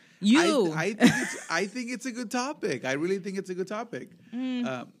because I think it's a good topic. I really think it's a good topic. What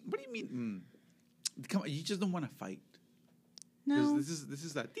do you mean? Come on, you just don't want to fight. No, this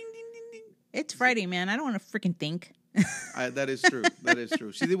is that ding ding ding ding. It's Friday, man. I don't want to freaking think. That is true. That is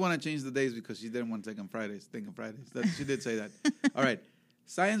true. She did want to change the days because she didn't want to think on Fridays. She did say that. All right,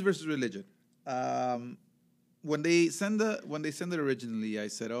 science versus religion. When they send it originally, I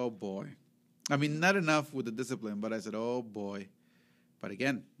said, "Oh boy." I mean, not enough with the discipline, but I said, "Oh boy." But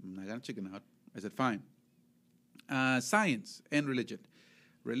again, I'm not gonna chicken out. I said, "Fine." Science and religion.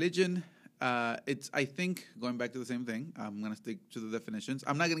 Religion. I think going back to the same thing. I'm gonna stick to the definitions.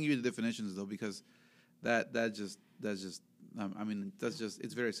 I'm not gonna give you the definitions though because that's just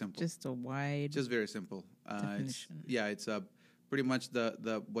it's very simple. Just a wide. Just very simple. Definition. It's pretty much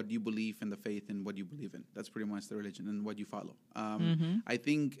the what you believe and the faith in what you believe in. That's pretty much the religion and what you follow. I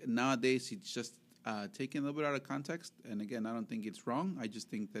think nowadays it's just taken a little bit out of context. And again, I don't think it's wrong. I just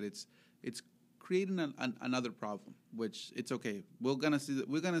think that it's creating another problem, which it's okay. We're gonna see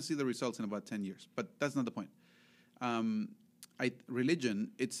the results in about 10 years, but that's not the point.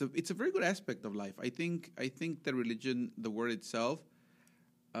 Religion, it's a very good aspect of life. I think that religion, the word itself,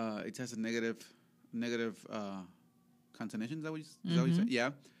 it has a negative connotation. Is that what you said? Yeah,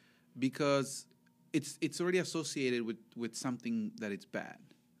 because it's already associated with something that it's bad.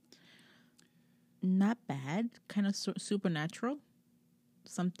 Not bad, kind of supernatural.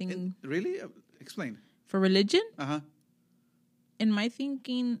 Something really? Explain. For religion? Uh-huh. In my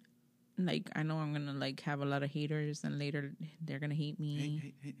thinking, like, I know I'm gonna like have a lot of haters, and later they're gonna hate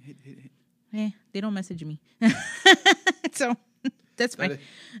me. Hey, they don't message me, so that's fine.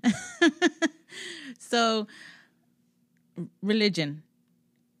 So, religion,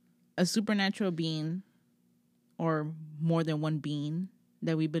 a supernatural being, or more than one being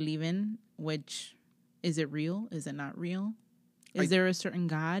that we believe in. Which, is it real? Is it not real? Is there a certain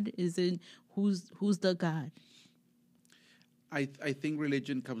God? Is it who's the God? I think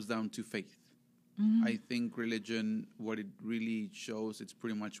religion comes down to faith. Mm-hmm. I think religion, what it really shows, it's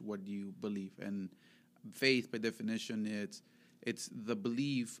pretty much what you believe. And faith, by definition, it's the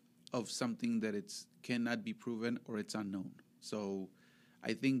belief of something that cannot be proven or it's unknown. So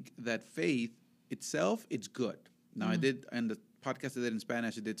I think that faith itself, it's good. Now, I did, and the podcast I did in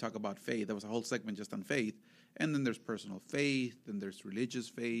Spanish, I did talk about faith. There was a whole segment just on faith. And then there's personal faith, then there's religious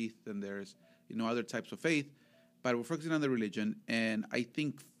faith, then there's, other types of faith. But we're focusing on the religion, and I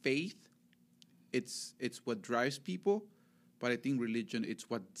think faith, it's what drives people, but I think religion, it's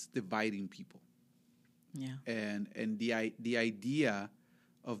what's dividing people. Yeah. And the idea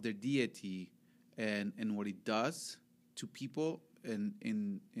of their deity and what it does to people and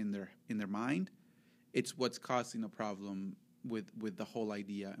in their mind, it's what's causing a problem with the whole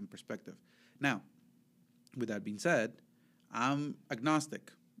idea and perspective. Now, with that being said, I'm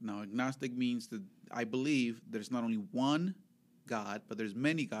agnostic. Now, agnostic means that I believe there's not only one God, but there's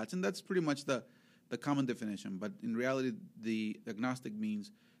many gods, and that's pretty much the common definition. But in reality, the agnostic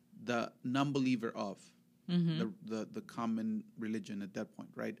means the non-believer of the common religion at that point,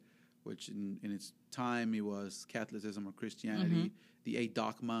 right? Which in its time, it was Catholicism or Christianity. The a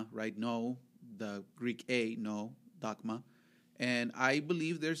dogma, right? No. The Greek a, no, dogma. And I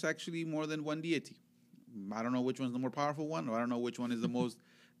believe there's actually more than one deity. I don't know which one's the more powerful one, or I don't know which one is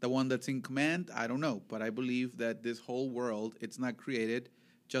the one that's in command. I don't know. But I believe that this whole world, it's not created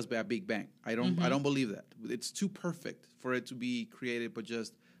just by a big bang. I don't believe that. It's too perfect for it to be created by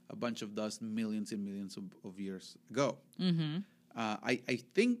just a bunch of dust millions and millions of years ago. I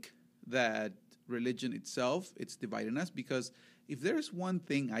think that religion itself, it's dividing us, because if there's one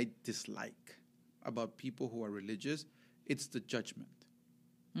thing I dislike about people who are religious, it's the judgment.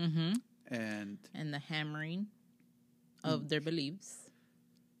 And the hammering of their beliefs.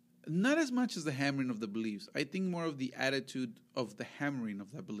 Not as much as the hammering of the beliefs. I think more of the attitude of the hammering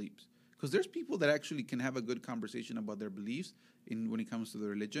of the beliefs. Because there's people that actually can have a good conversation about their beliefs when it comes to the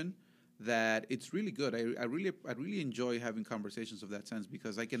religion, that it's really good. I really enjoy having conversations of that sense,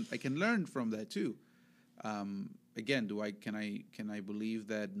 because I can learn from that too. Again, can I believe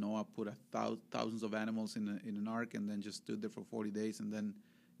that Noah put thousands of animals in an ark and then just stood there for 40 days and then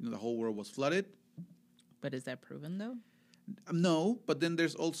the whole world was flooded? But is that proven though? No, but then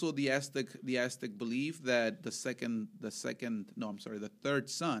there's also the Aztec belief that the third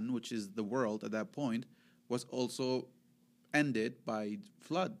sun, which is the world at that point, was also ended by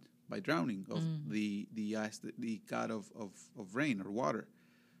flood, by drowning of the god of rain or water.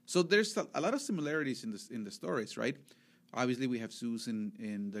 So there's a lot of similarities in the stories, right? Obviously, we have Zeus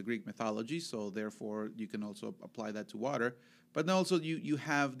in the Greek mythology, so therefore you can also apply that to water. But then also you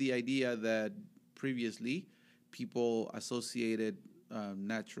have the idea that previously people associated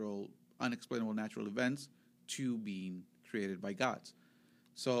unexplainable natural events to being created by gods.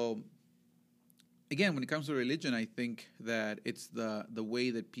 So again, when it comes to religion, I think that it's the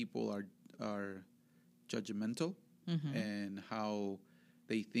way that people are judgmental and how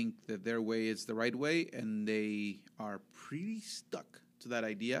they think that their way is the right way, and they are pretty stuck to that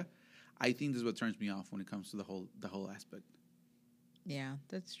idea. I think this is what turns me off when it comes to the whole aspect. Yeah,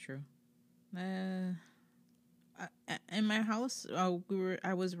 that's true. In my house,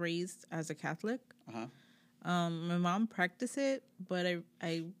 I was raised as a Catholic. My mom practiced it, but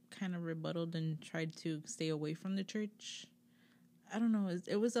I kind of rebutted and tried to stay away from the church. I don't know.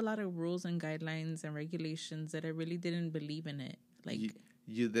 It was a lot of rules and guidelines and regulations that I really didn't believe in it. Like,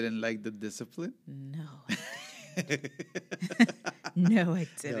 you didn't like the discipline? No. No, I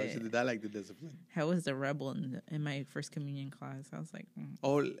didn't. No, she did not like the discipline. I was the rebel in my first communion class. I was like,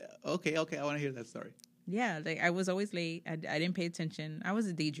 Oh, okay. I want to hear that story. Yeah, like I was always late. I didn't pay attention. I was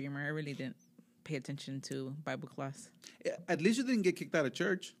a daydreamer. I really didn't pay attention to Bible class. At least you didn't get kicked out of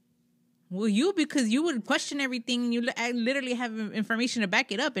church. Well, because you would question everything. I literally have information to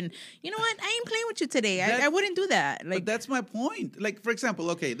back it up. And you know what? I ain't playing with you today. I wouldn't do that. But that's my point. Like, for example,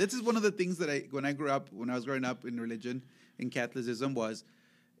 okay, this is one of the things that when I was growing up in religion, in Catholicism, was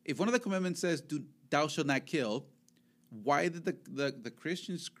if one of the commandments says, thou shalt not kill, why did the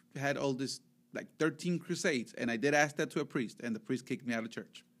Christians had all this, like 13 crusades? And I did ask that to a priest, and the priest kicked me out of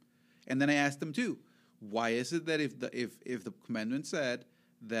church. And then I asked them too, why is it that if the commandment said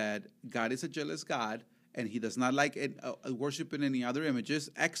that God is a jealous God and he does not like worshiping any other images,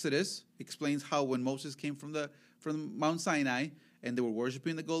 Exodus explains how when Moses came from Mount Sinai and they were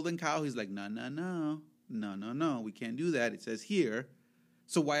worshiping the golden cow, he's like, no, we can't do that. It says here.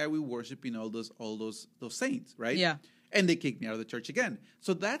 So why are we worshiping all those saints, right? Yeah. And they kicked me out of the church again.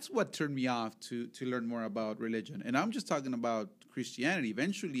 So that's what turned me off to learn more about religion. And I'm just talking about Christianity.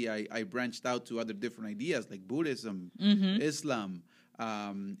 Eventually, I branched out to other different ideas like Buddhism, Islam,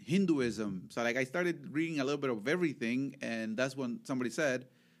 Hinduism. So like I started reading a little bit of everything, and that's when somebody said,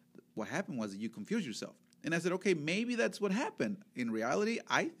 what happened was that you confused yourself. And I said, okay, maybe that's what happened. In reality,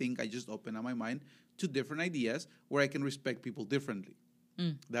 I think I just opened up my mind to different ideas where I can respect people differently.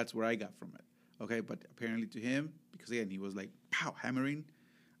 That's where I got from it. Okay, but apparently to him, because again, he was like, pow, hammering,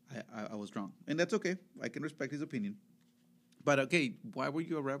 I was wrong, and that's okay. I can respect his opinion. But okay, why were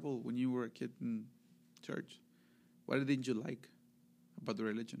you a rebel when you were a kid in church? What didn't you like about the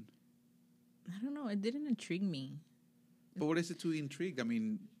religion? I don't know. It didn't intrigue me. But what is it to intrigue? I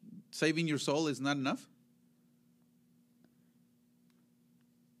mean, saving your soul is not enough?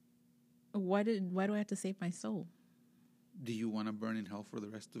 Why do I have to save my soul? Do you want to burn in hell for the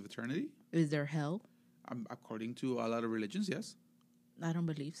rest of eternity? Is there hell? According to a lot of religions, yes. I don't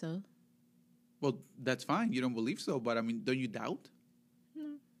believe so. Well, that's fine. You don't believe so, but I mean, don't you doubt?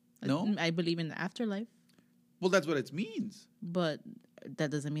 No? I believe in the afterlife, Well, that's what it means. but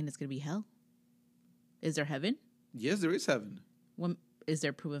that doesn't mean it's going to be hell. Is there heaven? Yes, there is heaven. Is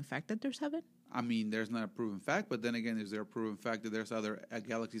there proven fact that there's heaven? I mean, there's not a proven fact, but then again, is there a proven fact that there's other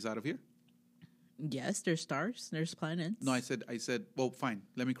galaxies out of here? Yes, there's stars, there's planets. No, I said, well, fine.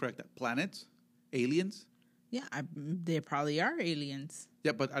 Let me correct that. Planets? Aliens? Yeah, there probably are aliens.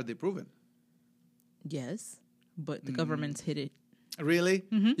 Yeah, but are they proven? Yes, but the government's hid it. Really?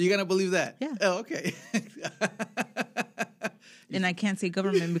 You're going to believe that? Yeah. Oh, okay. And I can't say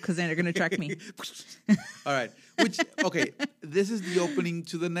government because then they're going to track me. All right. Okay, this is the opening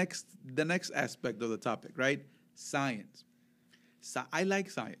to the next aspect of the topic, right? Science. I like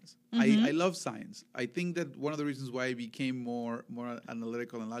science. I love science. I think that one of the reasons why I became more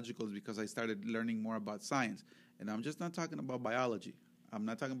analytical and logical is because I started learning more about science. And I'm just not talking about biology. I'm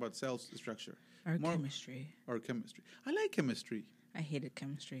not talking about cell structure. Or chemistry. Or chemistry. I like chemistry. I hated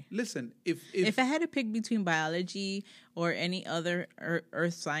chemistry. Listen, if I had to pick between biology or any other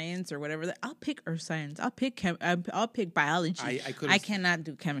earth science or whatever, I'll pick earth science. I'll pick I'll pick biology. I cannot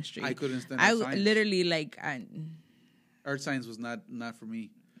do chemistry. I couldn't stand I science. literally Earth science was not for me.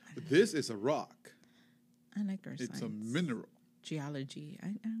 This is a rock. I like earth science. It's a mineral. Geology. I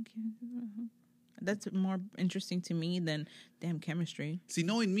don't care. That's more interesting to me than damn chemistry. See,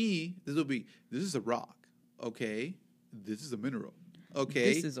 knowing me, this is a rock. Okay, this is a mineral.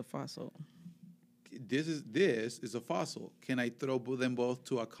 Okay, this is a fossil. This is a fossil. Can I throw them both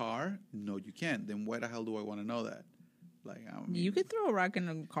to a car? No, you can't. Then why the hell do I want to know that? Like, I mean, you could throw a rock in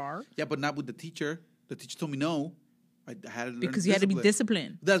a car. Yeah, but not with the teacher. The teacher told me no. I had to learn because you had to be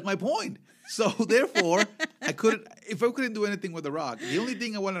disciplined. That's my point. So therefore, if I couldn't do anything with a rock, the only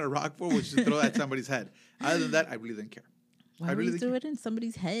thing I wanted a rock for was to throw at somebody's head. Other than that, I really didn't care. Why would you throw it in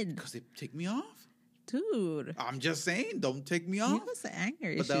somebody's head? Because they take me off. Dude. I'm just saying, don't take me off. You have some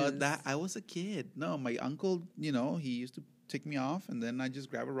anger issues. But I was a kid. No, my uncle, he used to take me off, and then I just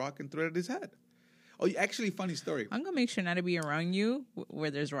grab a rock and throw it at his head. Oh, actually, funny story. I'm going to make sure not to be around you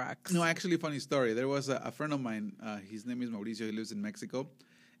where there's rocks. No, actually, funny story. There was a friend of mine. His name is Mauricio. He lives in Mexico.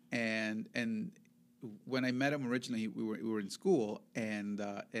 And when I met him originally, we were in school, and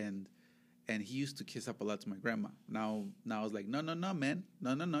he used to kiss up a lot to my grandma. Now I was like, no, man.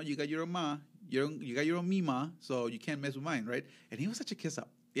 No. You got your own ma. You got your own mima, so you can't mess with mine, right? And he was such a kiss up.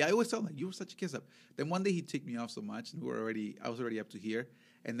 Yeah, I always tell him, you were such a kiss up. Then one day he took me off so much, and I was already up to here,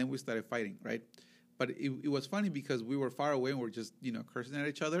 and then we started fighting, right? But it was funny because we were far away and we were just, cursing at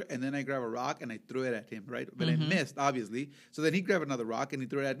each other. And then I grabbed a rock and I threw it at him, right? But I missed, obviously. So then he grabbed another rock and he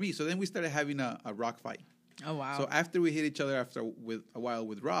threw it at me. So then we started having a rock fight. Oh, wow. So after we hit each other with a while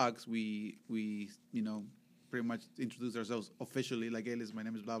with rocks, we pretty much introduced ourselves officially. Like, hey, listen, my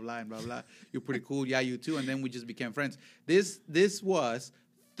name is blah, blah, and blah, blah. You're pretty cool. Yeah, you too. And then we just became friends. This was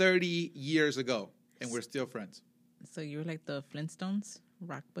 30 years ago and we're still friends. So you're like the Flintstones,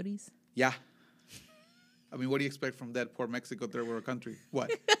 rock buddies? Yeah. I mean, what do you expect from that poor Mexico third world country? What?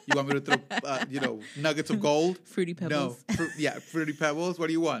 You want me to throw, nuggets of gold? Fruity Pebbles? No. Fruity Pebbles. What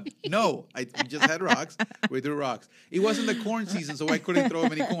do you want? No. We just had rocks. We threw rocks. It wasn't the corn season, so I couldn't throw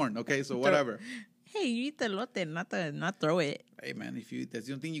him any corn. Okay, so whatever. Hey, you eat the elote, not throw it. Hey, man, that's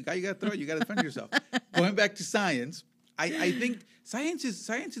the only thing you got to throw it. You got to defend yourself. Going back to science, I think science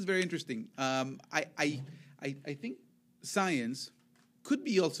is very interesting. I think science could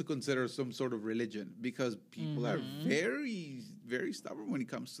be also considered some sort of religion because people are very, very stubborn when it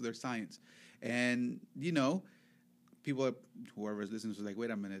comes to their science. And, whoever is listening is like,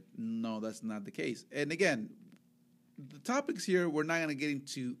 wait a minute. No, that's not the case. And again, the topics here, we're not going to get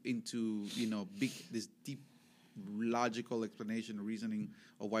into this deep logical explanation, reasoning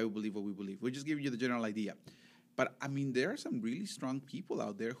of why we believe what we believe. We're just giving you the general idea. But, I mean, there are some really strong people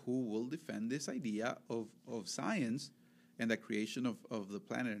out there who will defend this idea of science and the creation of the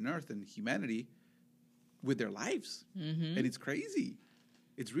planet and Earth and humanity with their lives. And it's crazy.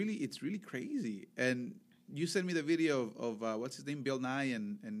 It's really crazy. And you sent me the video of what's his name? Bill Nye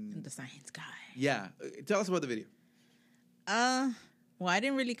and the science guy. Yeah. Tell us about the video. Well, I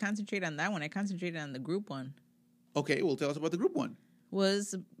didn't really concentrate on that one. I concentrated on the group one. Okay, well, tell us about the group one.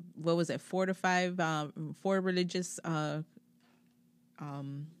 was, what was it, 4 to 5, 4 religious,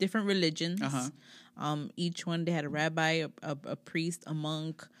 different religions. Each one, they had a rabbi, a priest, a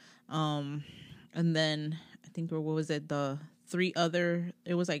monk, and then I think, what was it, the 3 other,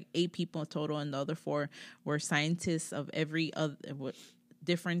 it was like 8 people in total, and the other 4 were scientists of every other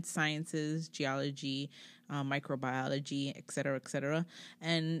different sciences, geology, microbiology, et cetera,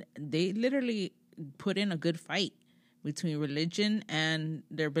 and they literally put in a good fight between religion and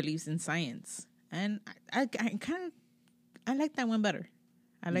their beliefs in science. And I like that one better.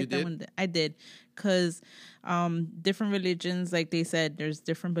 I like that one. I did, because different religions, like they said, there's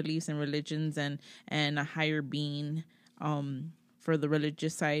different beliefs in religions, and a higher being. For the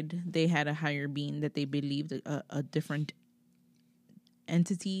religious side, they had a higher being that they believed, a different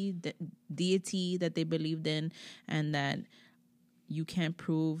entity, deity that they believed in, and that you can't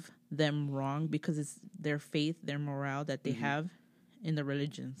prove them wrong because it's their faith, their morale that they have in the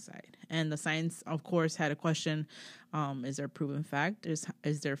religion side. And the science, of course, had a question, is there proven fact?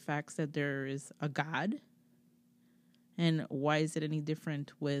 Is there facts that there is a God? And why is it any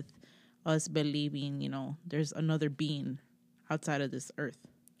different with us believing, there's another being outside of this earth?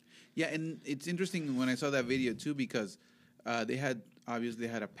 Yeah, and it's interesting when I saw that video too, because they had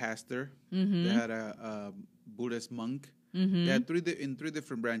a pastor, they had a Buddhist monk, they had 3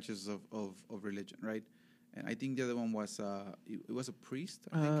 different branches of religion, right? And I think the other one was it was a priest.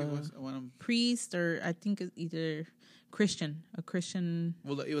 I think it was one of them. Priest, or I think it's either a Christian.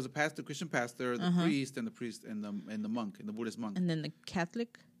 Well, it was a pastor, Christian pastor, the priest, and the monk, and the Buddhist monk, and then the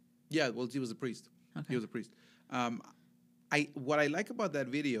Catholic. Yeah, well, he was a priest. Okay. He was a priest. What I like about that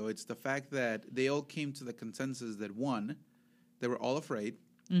video, it's the fact that they all came to the consensus that 1, they were all afraid.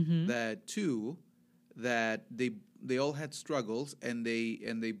 That 2, that they all had struggles, and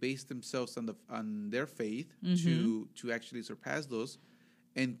they based themselves on their faith to actually surpass those.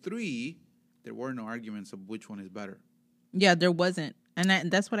 And 3, there were no arguments of which one is better. Yeah, there wasn't,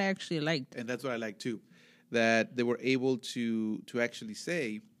 and that's what I actually liked. And that's what I like too, that they were able to actually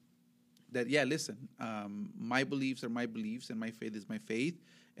say that, yeah, listen, my beliefs are my beliefs, and my faith is my faith,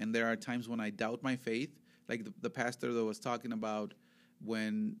 and there are times when I doubt my faith, like the pastor that was talking about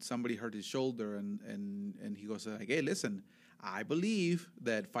when somebody hurt his shoulder, and he goes like, hey, listen, I believe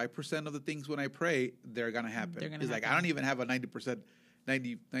that 5% of the things when I pray, they're going to happen. He's like, I don't even have a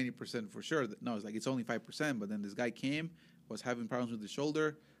 90% for sure. No, it's like, it's only 5%. But then this guy came, was having problems with his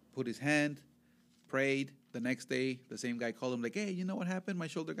shoulder, put his hand, prayed. The next day, the same guy called him like, hey, you know what happened? My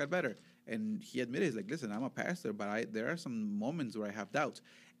shoulder got better. And he admitted, he's like, listen, I'm a pastor, but there are some moments where I have doubts.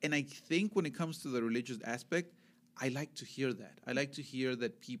 And I think when it comes to the religious aspect, I like to hear that. I like to hear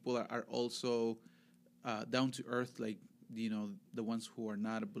that people are also down to earth, like, the ones who are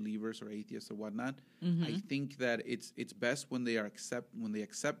not believers or atheists or whatnot. I think that it's best when they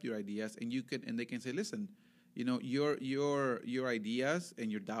accept your ideas, and they can say, listen, your ideas and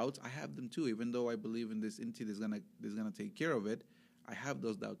your doubts, I have them too. Even though I believe in this entity that's gonna take care of it, I have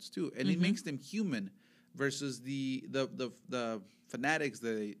those doubts too, and it makes them human. Versus the fanatics,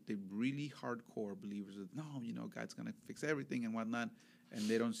 the really hardcore believers that, no, God's gonna fix everything and whatnot, and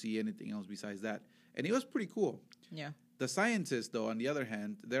they don't see anything else besides that. And it was pretty cool. Yeah. The scientists, though, on the other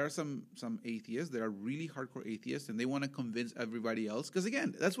hand, there are some atheists that are really hardcore atheists, and they want to convince everybody else. Because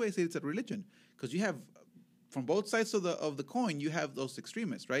again, that's why I say it's a religion. Because you have, from both sides of the coin, you have those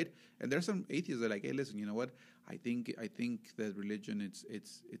extremists, right? And there's some atheists that are like, hey, listen, you know what? I think that religion,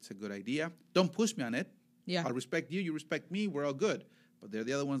 it's a good idea. Don't push me on it. Yeah. I'll respect you. You respect me. We're all good. But they're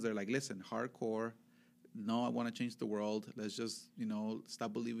the other ones that are like, listen, hardcore. No, I want to change the world. Let's just,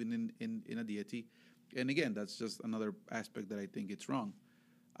 stop believing in a deity. And again, that's just another aspect that I think it's wrong.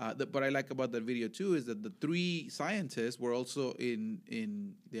 What I like about that video too is that the 3 scientists were also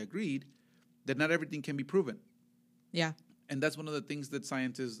they agreed that not everything can be proven. Yeah. And that's one of the things that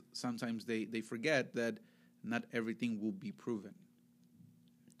scientists sometimes they forget, that not everything will be proven.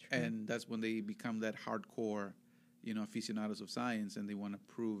 True. And that's when they become that hardcore, aficionados of science, and they want to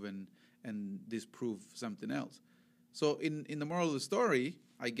prove and disprove something else. So in the moral of the story,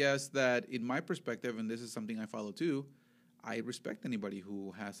 I guess that in my perspective, and this is something I follow too, I respect anybody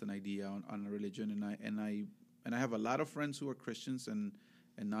who has an idea on a religion, and I have a lot of friends who are Christians and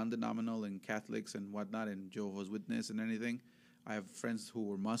non-denominational and Catholics and whatnot, and Jehovah's Witness and anything. I have friends who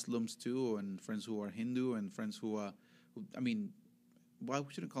were Muslims too, and friends who are Hindu, and friends who we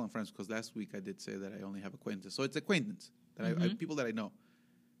shouldn't call them friends, because last week I did say that I only have acquaintances. So it's acquaintance, that people that I know,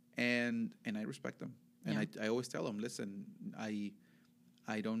 and I respect them. And I always tell them, listen,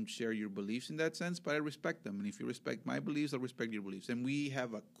 I don't share your beliefs in that sense, but I respect them. And if you respect my beliefs, I'll respect your beliefs. And we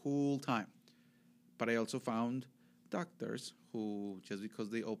have a cool time. But I also found doctors who, just because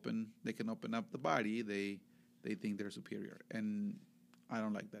they can open up the body, they think they're superior, and I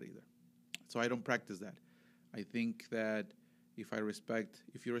don't like that either. So I don't practice that. I think that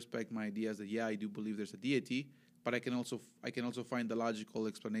if you respect my ideas, that I do believe there's a deity, but I can also find the logical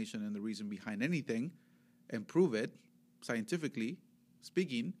explanation and the reason behind anything, and prove it scientifically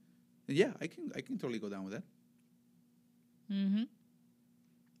speaking. And I can totally go down with that. Mm-hmm.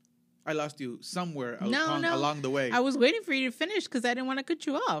 I lost you somewhere along the way. I was waiting for you to finish because I didn't want to cut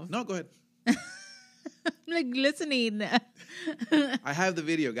you off. No, go ahead. I'm like listening. I have the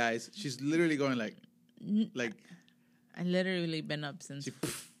video, guys. She's literally going like. I literally been up since.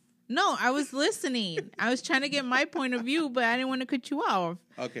 No, I was listening. I was trying to get my point of view, but I didn't want to cut you off.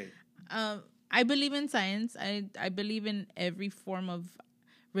 Okay. I believe in science. I believe in every form of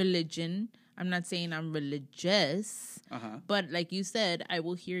religion. I'm not saying I'm religious, but like you said, I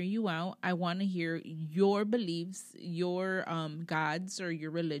will hear you out. I want to hear your beliefs, your gods or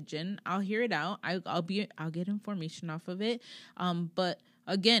your religion. I'll hear it out. I'll get information off of it. But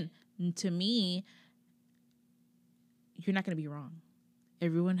again, to me, you're not going to be wrong.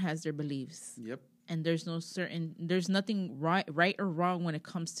 Everyone has their beliefs. Yep. And there's nothing right or wrong when it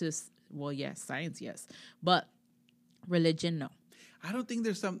comes to, science, yes, but religion, no. I don't think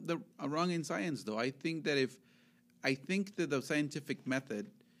there's wrong in science, though. I think that the scientific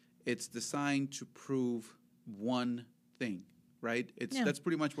method, it's designed to prove one thing, right? That's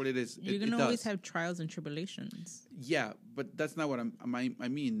pretty much what it is. You're gonna always have trials and tribulations. Yeah, but that's not what I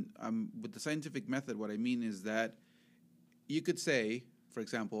mean. With the scientific method, what I mean is that you could say, for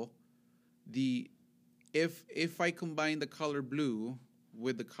example, if I combine the color blue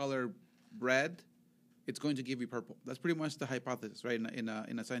with the color red, it's going to give you purple. That's pretty much the hypothesis, right? In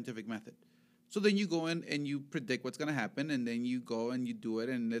a scientific method. So then you go in and you predict what's going to happen, and then you go and you do it,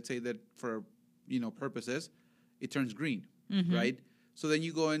 and let's say that for purposes, it turns green, right? So then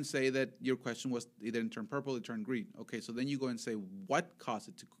you go and say that your question was it didn't turn purple, it turned green. Okay, so then you go and say what caused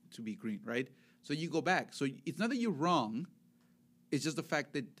it to be green, right? So you go back. So it's not that you're wrong. It's just the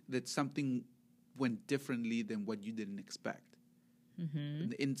fact that something went differently than what you didn't expect.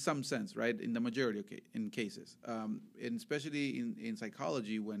 In some sense, right? In the majority in cases, and especially in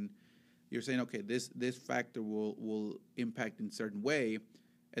psychology, when you're saying, okay, this factor will impact in a certain way,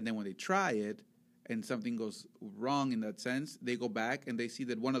 and then when they try it and something goes wrong in that sense, they go back and they see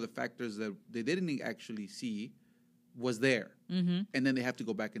that one of the factors that they didn't actually see was there, and then they have to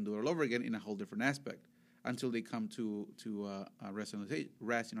go back and do it all over again in a whole different aspect until they come to a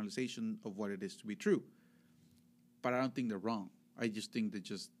rationalization of what it is to be true. But I don't think they're wrong. I just think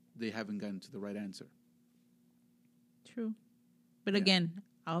that they haven't gotten to the right answer. True. But again,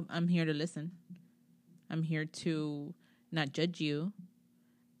 I'm here to listen. I'm here to not judge you.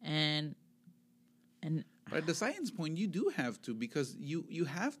 And but at the science point, you do have to, because you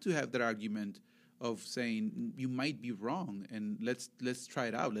have to have that argument of saying you might be wrong, and let's try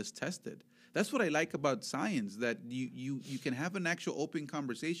it out. Let's test it. That's what I like about science, that you can have an actual open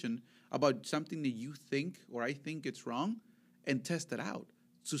conversation about something that you think or I think it's wrong, and test it out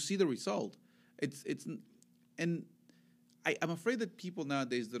to see the result. I'm afraid that people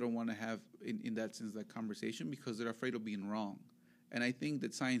nowadays, they don't want to have in that sense that conversation because they're afraid of being wrong. And I think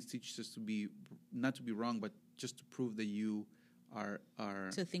that science teaches us not to be wrong, but just to prove that you are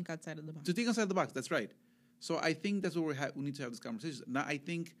to think outside of the box. To think outside the box. That's right. So I think that's what we need to have this conversation. Now I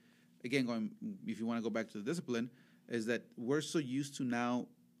think, again, if you want to go back to the discipline, is that we're so used to now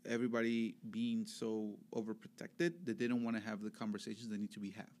everybody being so overprotected that they don't want to have the conversations that need to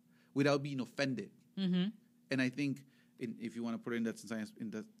be had without being offended. And I think if you want to put it in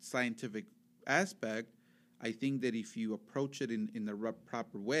the scientific aspect, I think that if you approach it in the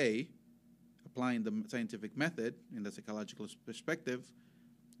proper way, applying the scientific method in the psychological perspective,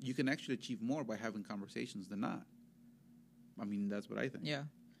 you can actually achieve more by having conversations than not. I mean, that's what I think. Yeah.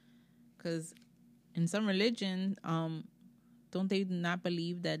 Because in some religion, don't they not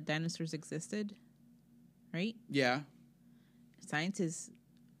believe that dinosaurs existed? Right? Yeah. Scientists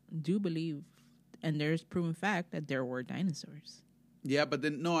do believe, and there's proven fact that there were dinosaurs. Yeah, but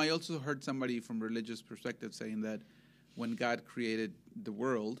then, no, I also heard somebody from religious perspective saying that when God created the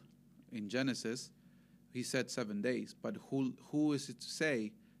world in Genesis, he said 7 days. But who is it to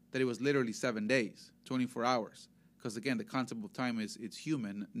say that it was literally 7 days, 24 hours? Because, again, the concept of time it's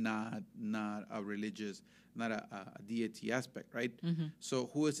human, not a religious, not a deity aspect, right? So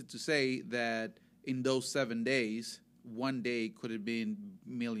who is it to say that in those 7 days, 1 day could have been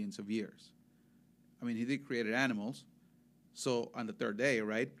millions of years? I mean, he did create animals. So on the third day,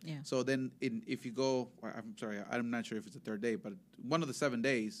 right? Yeah. So then if you go, I'm sorry, I'm not sure if it's the third day, but one of the 7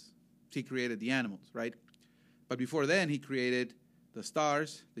 days, he created the animals, right? But before then, he created the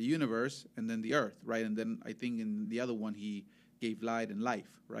stars, the universe, and then the earth, right? And then I think in the other one, he gave light and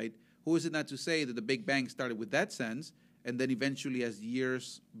life, right? Who is it not to say that the Big Bang started with that sense, and then eventually as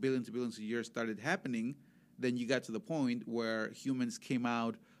years, billions and billions of years started happening, then you got to the point where humans came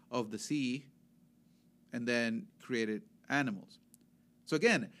out of the sea and then created animals. So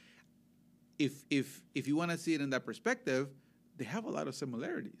again, if you want to see it in that perspective, they have a lot of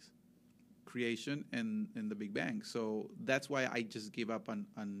similarities, creation and the Big Bang. So that's why I just gave up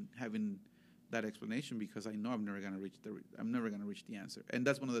on having that explanation, because I know I'm never going to reach the answer. And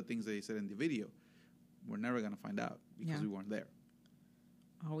that's one of the things they said in the video. We're never going to find out because we weren't there.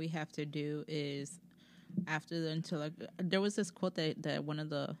 All we have to do is, after the intellect, there was this quote that one of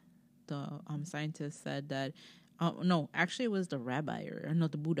the scientists said that, no, actually it was the rabbi or no,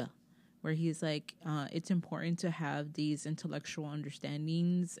 the Buddha, where he's like, it's important to have these intellectual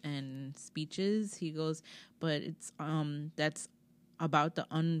understandings and speeches. He goes, but it's that's about the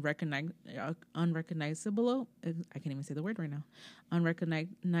unrecognizable. I can't even say the word right now.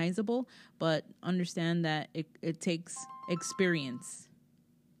 Unrecognizable, but understand that it takes experience.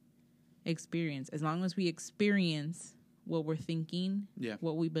 As long as we experience what we're thinking,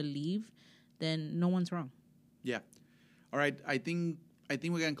 what we believe, then no one's wrong. Yeah. All right. I think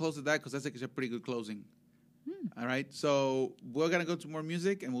we're going to close with that because that's actually a pretty good closing. All right. So we're going to go to more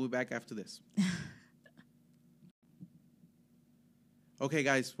music and we'll be back after this. Okay,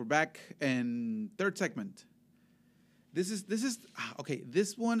 guys, we're back. And third segment. This is okay.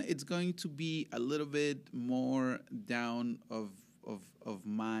 This one, it's going to be a little bit more down of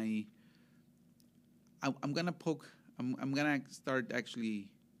my. I'm gonna start actually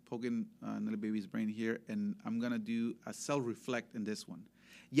poking Nelly Baby's brain here, and I'm gonna do a self-reflect in this one.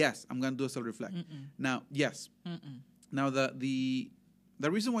 Yes, I'm gonna do a self-reflect. Now, yes. Now the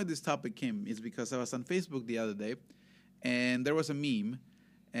reason why this topic came is because I was on Facebook the other day, and there was a meme,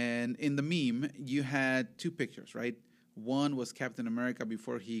 and in the meme you had two pictures, right? One was Captain America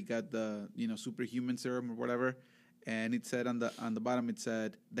before he got the superhuman serum or whatever. And it said on the bottom, it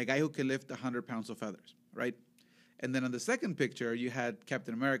said, the guy who can lift 100 pounds of feathers, right? And then on the second picture, you had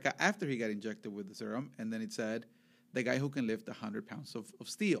Captain America after he got injected with the serum. And then it said, the guy who can lift 100 pounds of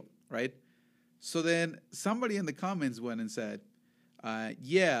steel, right? So then somebody in the comments went and said,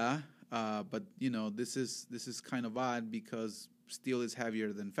 but this is kind of odd because steel is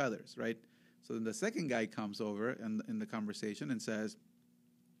heavier than feathers, right? So then the second guy comes over in the conversation and says,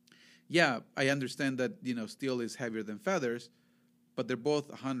 yeah, I understand that, steel is heavier than feathers, but they're both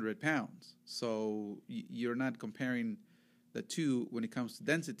 100 pounds. So you're not comparing the two when it comes to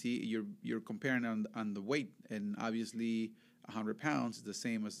density. You're comparing on the weight. And obviously 100 pounds is the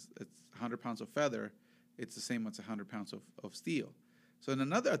same as 100 pounds of feather. It's the same as 100 pounds of steel. So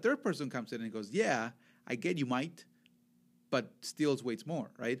then a third person comes in and goes, yeah, I get you might, but steel weighs more,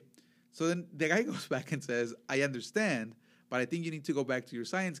 right? So then the guy goes back and says, I understand, but I think you need to go back to your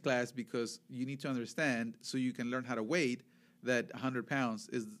science class because you need to understand so you can learn how to weight that 100 pounds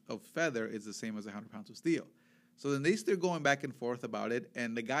of feather is the same as 100 pounds of steel. So then they start going back and forth about it,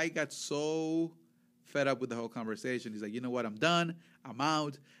 and the guy got so fed up with the whole conversation. He's like, you know what, I'm done. I'm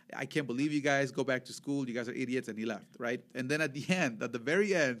out. I can't believe you guys. Go back to school. You guys are idiots, and he left, right? And then at the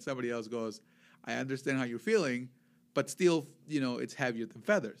very end, somebody else goes, I understand how you're feeling, but still, it's heavier than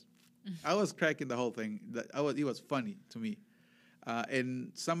feathers. I was cracking the whole thing. It was funny to me.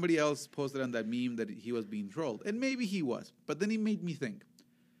 And somebody else posted on that meme that he was being trolled. And maybe he was. But then it made me think,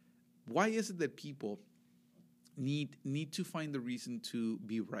 why is it that people need to find the reason to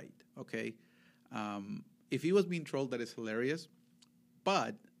be right, okay? If he was being trolled, that is hilarious.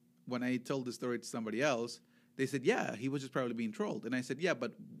 But when I told the story to somebody else, they said, yeah, he was just probably being trolled. And I said, yeah,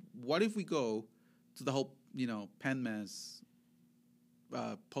 but what if we go to the whole, PenMath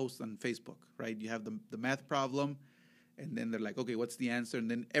post on Facebook, right? You have the math problem, and then they're like, okay, what's the answer?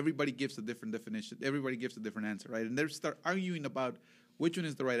 And then everybody gives a different definition. Everybody gives a different answer, right? And they start arguing about which one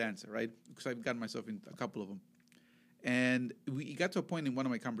is the right answer, right? Because I've gotten myself in a couple of them. And we got to a point in one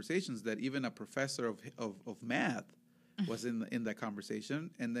of my conversations that even a professor of math was in that conversation.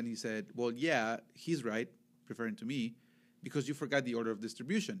 And then he said, well, yeah, he's right, referring to me, because you forgot the order of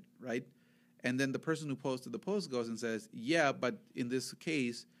distribution, right? And then the person who posted the post goes and says, yeah, but in this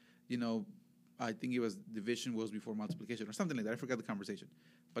case, I think it was division was before multiplication or something like that. I forgot the conversation.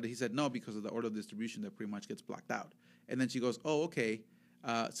 But he said, no, because of the order of distribution that pretty much gets blocked out. And then she goes, oh, okay,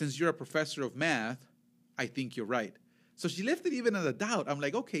 since you're a professor of math, I think you're right. So she left it even as a doubt. I'm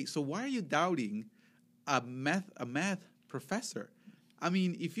like, okay, so why are you doubting a math professor? I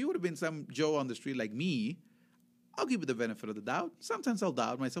mean, if you would have been some Joe on the street like me, I'll give it the benefit of the doubt. Sometimes I'll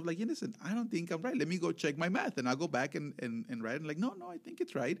doubt myself, like, listen, I don't think I'm right. Let me go check my math. And I'll go back and write it. Like, no, I think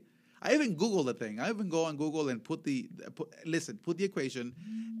it's right. I even Google the thing. I even go on Google and put the equation,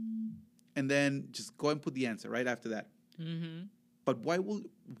 and then just go and put the answer right after that. Mm-hmm. But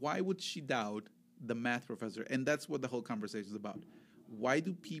why would she doubt the math professor? And that's what the whole conversation is about. Why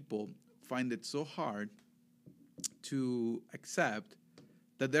do people find it so hard to accept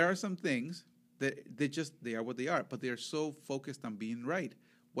that there are some things that they are what they are, but they are so focused on being right?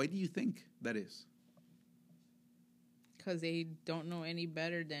 Why do you think that is? Because they don't know any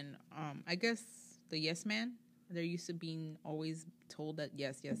better than, I guess, the yes man. They're used to being always told that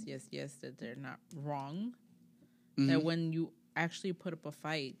yes, that they're not wrong. Mm-hmm. That when you actually put up a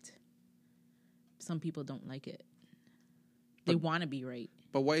fight, some people don't like it. They want to be right.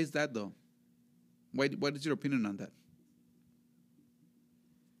 But why is that, though? What is your opinion on that?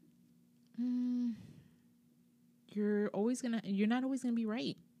 You're not always gonna be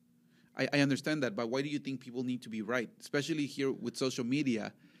right. I understand that, but why do you think people need to be right? Especially here with social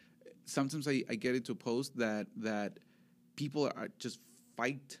media. Sometimes I get into a post that people are just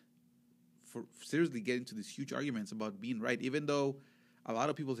fight for seriously get into these huge arguments about being right, even though a lot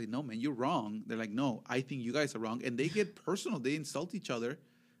of people say, no, man, you're wrong. They're like, no, I think you guys are wrong. And they get personal. They insult each other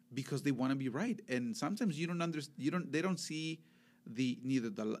because they want to be right. And sometimes they don't see neither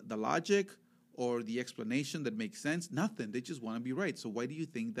the logic or the explanation that makes sense. Nothing. They just want to be right. So why do you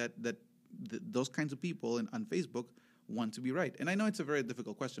think that those kinds of people on Facebook want to be right? And I know it's a very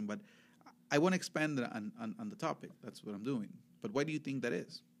difficult question, but I want to expand on the topic. That's what I'm doing. But why do you think that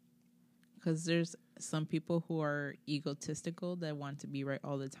is? Because there's some people who are egotistical that want to be right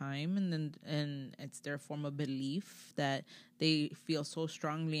all the time, and it's their form of belief that they feel so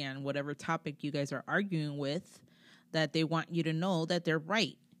strongly on whatever topic you guys are arguing with that they want you to know that they're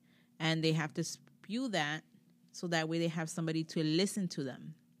right, and they have to spew that so that way they have somebody to listen to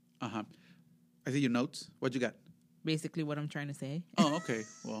them. I see your notes. What you got? Basically, what I'm trying to say. Oh, okay.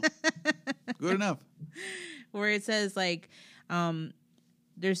 Well, good enough. Where it says like.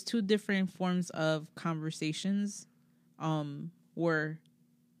 There's two different forms of conversations where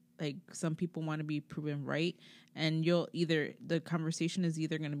like some people want to be proven right, and the conversation is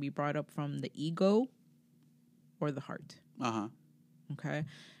either going to be brought up from the ego or the heart. Okay.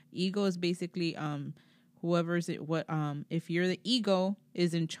 Ego is basically if you're the ego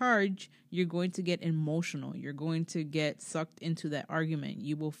is in charge, you're going to get emotional. You're going to get sucked into that argument.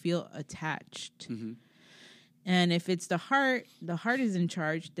 You will feel attached. Mm-hmm. And if it's the heart is in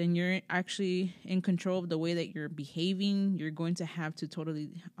charge, then you're actually in control of the way that you're behaving. You're going to have to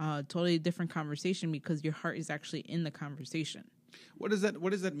totally different conversation because your heart is actually in the conversation. What does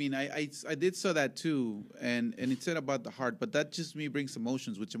that mean? I did saw that too, and it said about the heart, but that just brings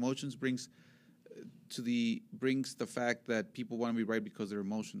emotions, which emotions brings the fact that people want to be right because they're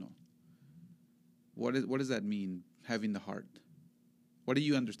emotional. What does that mean, having the heart? What do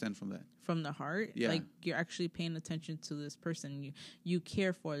you understand from that? From the heart? Yeah. Like you're actually paying attention to this person. You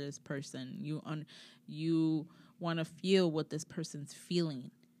care for this person. You want to feel what this person's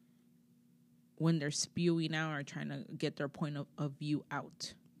feeling when they're spewing out or trying to get their point of view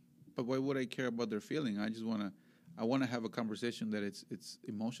out. But why would I care about their feeling? I just want to have a conversation that it's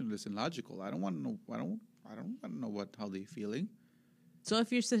emotionless and logical. I don't want to know. I don't want to know how they're feeling. So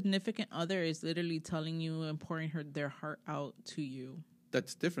if your significant other is literally telling you and pouring their heart out to you.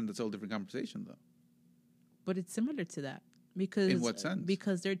 That's different. That's a whole different conversation, though. But it's similar to that. Because in what sense?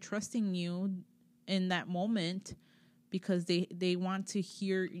 Because they're trusting you in that moment because they want to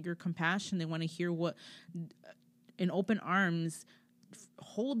hear your compassion. They want to hear what, in open arms,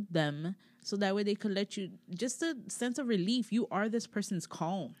 hold them so that way they could let you, just a sense of relief. You are this person's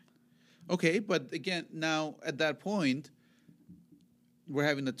calm. Okay, but again, now at that point, we're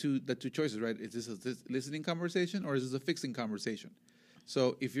having the two choices, right? Is this a listening conversation or is this a fixing conversation?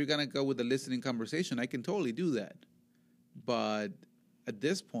 So if you're going to go with the listening conversation, I can totally do that. But at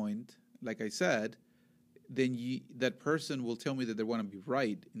this point, like I said, then that person will tell me that they want to be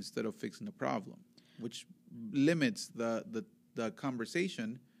right instead of fixing the problem, which limits the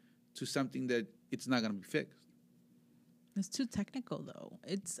conversation to something that it's not going to be fixed. It's too technical, though.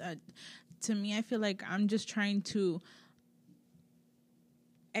 It's to me, I feel like I'm just trying to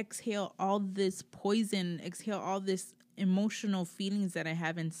exhale all this poison, exhale all this emotional feelings that I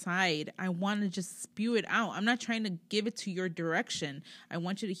have inside. I want to just spew it out. I'm not trying to give it to your direction. I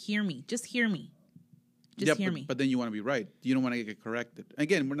want you to hear me. Just hear me. Hear me. But then you want to be right. You don't want to get corrected.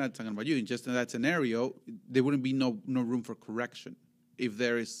 Again, we're not talking about you. Just in that scenario, there wouldn't be no room for correction if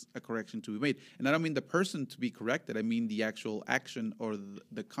there is a correction to be made. And I don't mean the person to be corrected. I mean the actual action or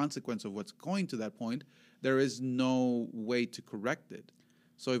the consequence of what's going to that point there is no way to correct it.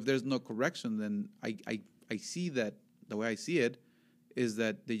 So if there's no correction, then I see that the way I see it is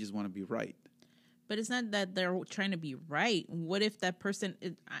that they just want to be right. But it's not that they're trying to be right. What if that person,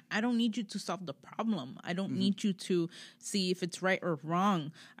 I don't need you to solve the problem. I don't need you to see if it's right or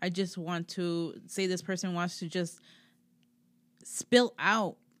wrong. I just want to say this person wants to just spill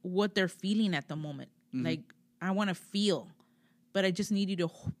out what they're feeling at the moment. Like, I want to feel, but I just need you to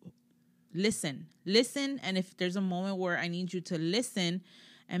listen. Listen, and if there's a moment where I need you to listen,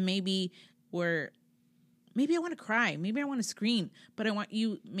 and maybe I want to cry. Maybe I want to scream. But I want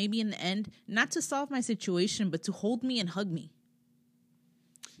you, maybe in the end, not to solve my situation, but to hold me and hug me.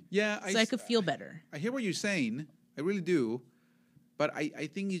 Yeah. So I could feel better. I hear what you're saying. I really do. But I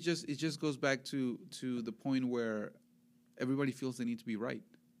think it just goes back to the point where everybody feels they need to be right.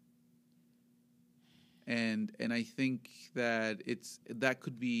 And I think that that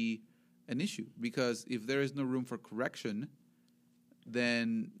could be an issue, because if there is no room for correction,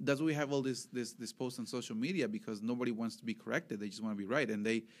 then that's why we have all this post on social media, because nobody wants to be corrected. They just want to be right. And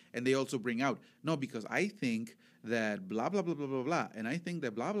they also bring out, no, because I think that blah, blah, blah, blah, blah, blah. And I think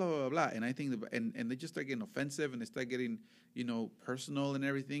that blah, blah, blah, blah, blah. And I think that, and they just start getting offensive, and they start getting, personal and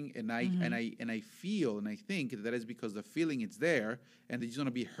everything. And I feel, and I think that is because the feeling is there, and they just want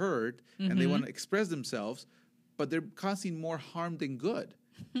to be heard, and they want to express themselves, but they're causing more harm than good.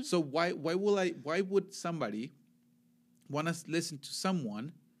 So why would somebody want to listen to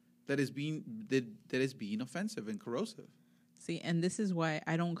someone that is being offensive and corrosive? See, and this is why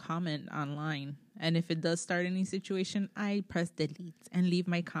I don't comment online. And if it does start any situation, I press delete and leave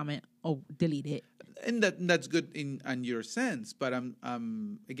my comment. Oh, delete it. And that's good in your sense, but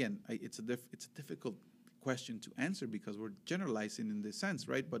it's a difficult question to answer, because we're generalizing in this sense,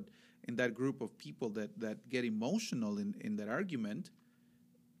 right? But in that group of people that get emotional in that argument,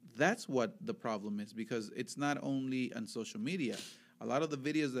 that's what the problem is, because it's not only on social media. A lot of the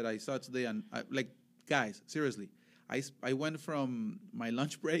videos that I saw today guys, seriously, I went from my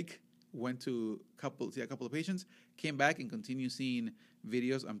lunch break, went to see a couple of patients, came back and continued seeing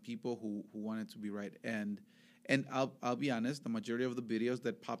videos on people who wanted to be right. And I'll be honest, the majority of the videos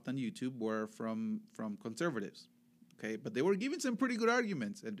that popped on YouTube were from conservatives, okay? But they were giving some pretty good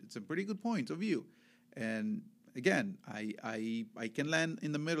arguments and some pretty good points of view. And again, I can land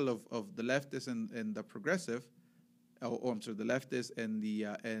in the middle of the leftist and the progressive, I'm sorry, the leftist and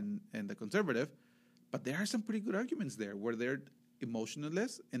the conservative, but there are some pretty good arguments there where they're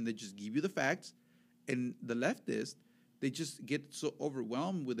emotionless and they just give you the facts, and the leftists, they just get so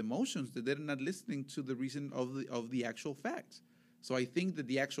overwhelmed with emotions that they're not listening to the reason of the actual facts. So I think that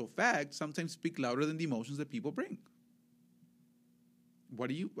the actual facts sometimes speak louder than the emotions that people bring. What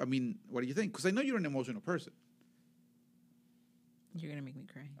do you think? Because I know you're an emotional person. You're gonna make me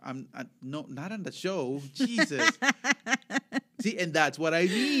cry. No, not on the show. Jesus. See, and that's what I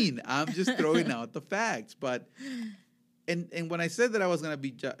mean. I'm just throwing out the facts. But and when I said that I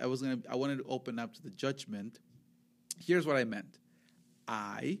wanted to open up to the judgment. Here's what I meant.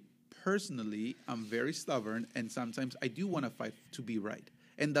 I personally am very stubborn, and sometimes I do want to fight to be right,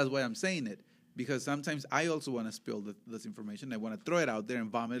 and that's why I'm saying it. Because sometimes I also want to spill this information. I want to throw it out there and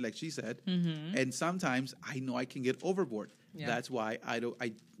vomit it, like she said. And sometimes I know I can get overboard. Yeah. That's why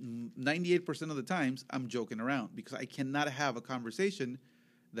 98% of the times I'm joking around, because I cannot have a conversation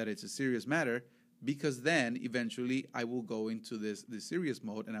that it's a serious matter, because then eventually I will go into this serious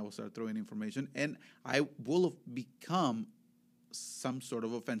mode and I will start throwing information, and I will become some sort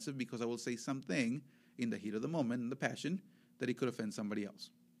of offensive, because I will say something in the heat of the moment, in the passion, that it could offend somebody else.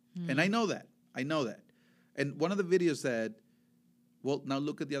 And I know that. And one of the videos said, well, now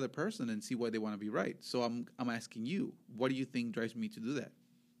look at the other person and see why they want to be right. So I'm asking you, what do you think drives me to do that?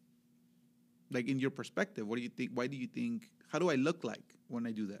 Like, in your perspective, what do you think? Why do you think? How do I look like when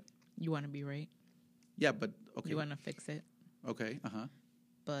I do that? You want to be right. Yeah, but okay. You want to fix it. Okay.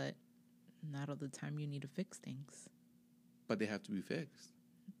 But not all the time you need to fix things. But they have to be fixed.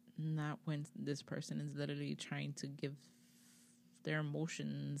 Not when this person is literally trying to give their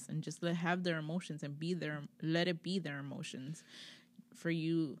emotions and just have their emotions and let it be their emotions for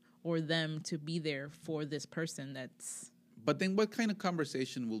you or them to be there for this person that's. But then what kind of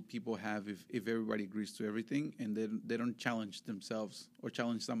conversation will people have if everybody agrees to everything and they don't challenge themselves or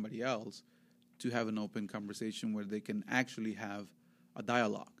challenge somebody else to have an open conversation where they can actually have a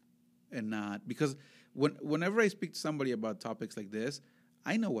dialogue and not, because whenever I speak to somebody about topics like this,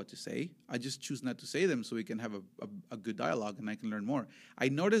 I know what to say. I just choose not to say them so we can have a good dialogue and I can learn more. I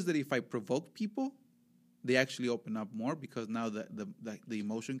notice that if I provoke people, they actually open up more, because now the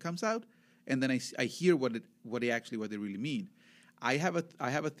emotion comes out, and then I hear what they really mean. I have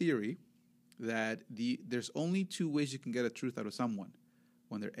a theory that there's only two ways you can get a truth out of someone: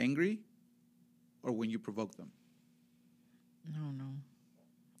 when they're angry, or when you provoke them. I don't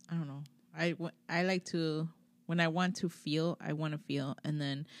know. I like to, when I want to feel, I want to feel, and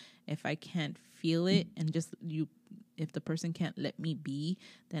then if I can't feel it, and if the person can't let me be,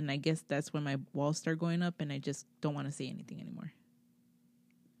 then I guess that's when my walls start going up, and I just don't want to say anything anymore.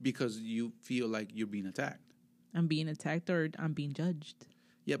 Because you feel like you're being attacked. I'm being attacked, or I'm being judged.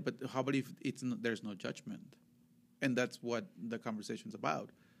 Yeah, but how about if there's no judgment? And that's what the conversation's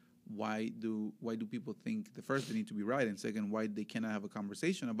about. Why do people think, the first, they need to be right, and second, why they cannot have a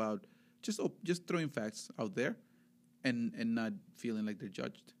conversation about just throwing facts out there and not feeling like they're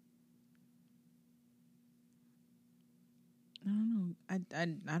judged? I don't know.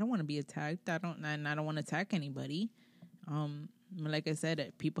 I don't want to be attacked. I don't want to attack anybody. Like I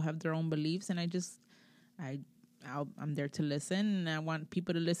said, people have their own beliefs, and I'm there to listen, and I want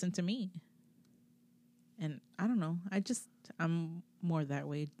people to listen to me. And I don't know. I'm more that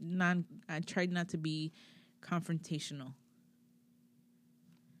way. I tried not to be confrontational.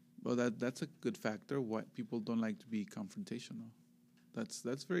 Well, that's a good factor. Why people don't like to be confrontational.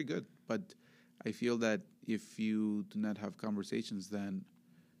 That's very good. But I feel that if you do not have conversations, then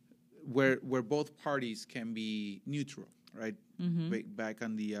where both parties can be neutral, right? Mm-hmm. Back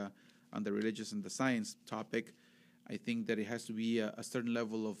on the religious and the science topic, I think that it has to be a certain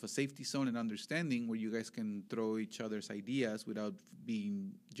level of a safety zone and understanding where you guys can throw each other's ideas without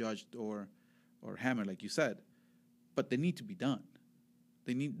being judged or hammered, like you said. But they need to be done.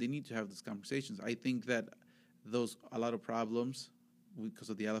 They need to have these conversations. I think that a lot of problems, because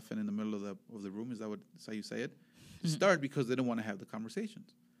of the elephant in the middle of the room, is how you say it? Mm-hmm. Start because they don't want to have the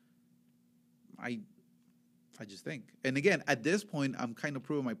conversations. I just think. And again, at this point, I'm kind of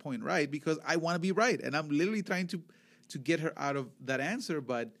proving my point right because I want to be right. And I'm literally trying to get her out of that answer.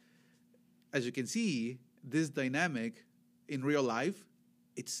 But as you can see, this dynamic in real life,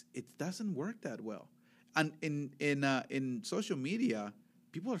 it doesn't work that well. And in social media,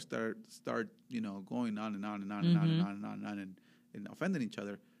 people are start going on and on and on and on and on and on and on and offending each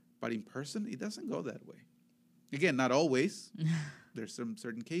other. But in person, it doesn't go that way. Again, not always. There's some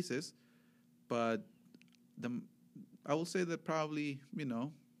certain cases, but I will say that probably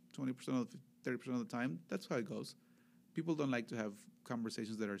 20% of 30% of the time, that's how it goes. People don't like to have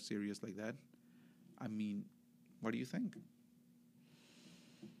conversations that are serious like that. I mean, what do you think?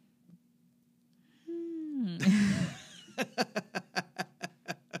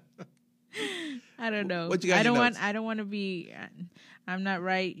 I don't know. What you got? I don't want to be. I'm not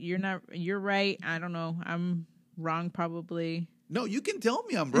right. You're right. I don't know. I'm wrong probably. No, you can tell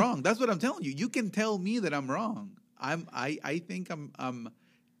me I'm wrong. That's what I'm telling you. You can tell me that I'm wrong. I think I'm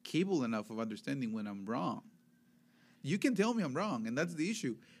capable enough of understanding when I'm wrong. You can tell me I'm wrong, and that's the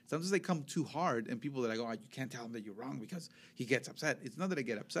issue. Sometimes they come too hard, and people are like, "Oh, you can't tell him that you're wrong because he gets upset." It's not that I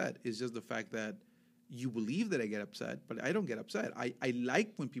get upset. It's just the fact that you believe that I get upset, but I don't get upset. I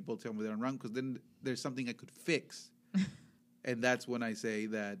like when people tell me that I'm wrong because then there's something I could fix, and that's when I say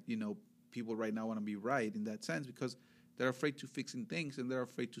that people right now want to be right in that sense because they're afraid to fixing things, and they're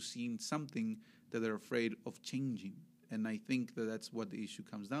afraid to seeing something that they're afraid of changing. And I think that that's what the issue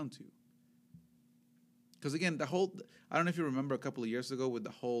comes down to. Because again, I don't know if you remember a couple of years ago with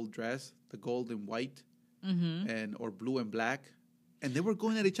the whole dress, the gold and white, or blue and black, and they were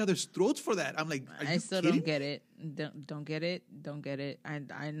going at each other's throats for that. I'm like, I still don't get it. Don't get it. Don't get it.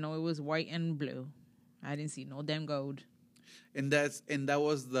 I know it was white and blue. I didn't see no damn gold. And that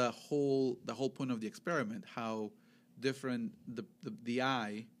was the whole point of the experiment. How different the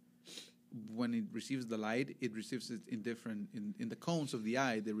eye, when it receives the light, it receives it in different in the cones of the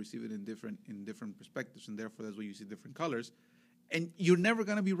eye. They receive it in different perspectives, and therefore that's why you see different colors. And you're never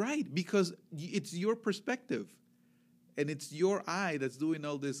gonna be right because it's your perspective, and it's your eye that's doing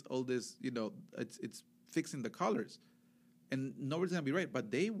all this. It's fixing the colors, and nobody's gonna be right.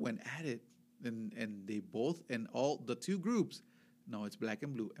 But they went at it, and they both and all the two groups. No, it's black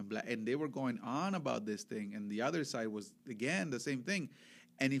and blue and black, and they were going on about this thing, and the other side was again the same thing.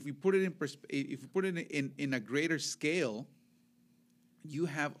 And if we put it in a greater scale, you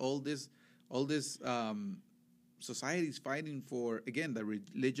have all this societies fighting for again the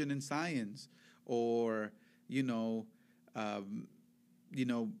religion and science, or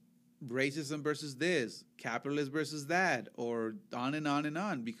racism versus this, capitalism versus that, or on and on and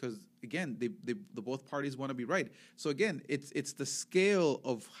on, because again, the both parties want to be right. So again, it's the scale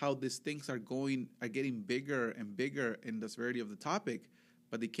of how these things are getting bigger and bigger in the severity of the topic,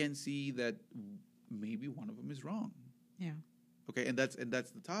 but they can't see that maybe one of them is wrong. Yeah. Okay, and that's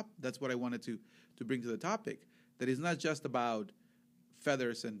the top. That's what I wanted to bring to the topic. That is not just about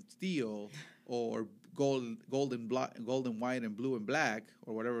feathers and steel, or gold and white and blue and black,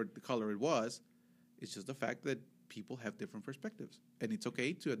 or whatever the color it was. It's just the fact that people have different perspectives, and it's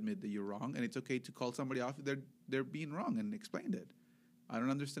okay to admit that you're wrong, and it's okay to call somebody off if they're being wrong and explain it. I don't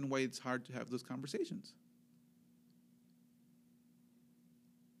understand why it's hard to have those conversations.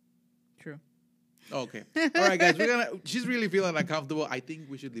 True. Okay. All right, guys. She's really feeling uncomfortable. I think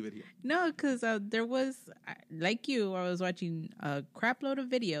we should leave it here. No, because there was, like you, I was watching a crap load of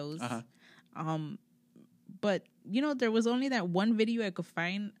videos. But, there was only that one video I could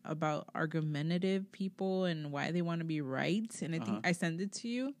find about argumentative people and why they want to be right. And I think I sent it to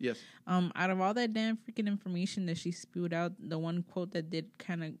you. Yes. Out of all that damn freaking information that she spewed out, the one quote that did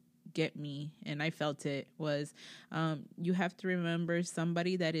kind of get me, and I felt it, was you have to remember,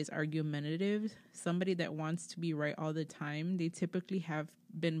 somebody that is argumentative, somebody that wants to be right all the time, they typically have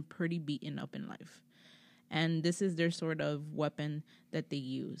been pretty beaten up in life. And this is their sort of weapon that they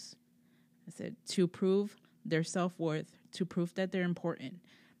use. I said, to prove their self-worth, to prove that they're important.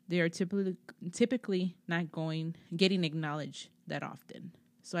 They are typically not getting acknowledged that often.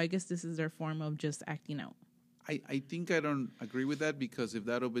 So I guess this is their form of just acting out. I think I don't agree with that, because if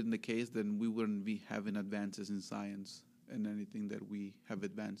that had been the case, then we wouldn't be having advances in science and anything that we have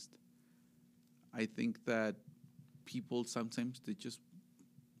advanced. I think that people sometimes, they just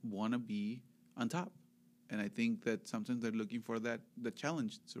want to be on top. And I think that sometimes they're looking for the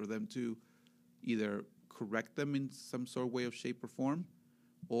challenge for them to either correct them in some sort of way of shape or form,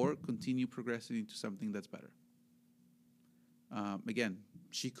 or continue progressing into something that's better. Again,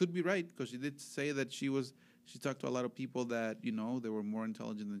 she could be right, because she did say that she talked to a lot of people that, they were more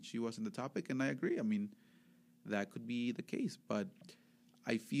intelligent than she was in the topic, and I agree. I mean, that could be the case, but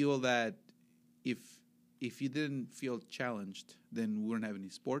I feel that if you didn't feel challenged, then we wouldn't have any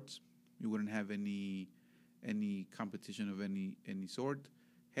sports, we wouldn't have any competition of any sort.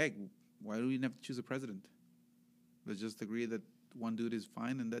 Heck, why do we even have to choose a president? Let's just agree that one dude is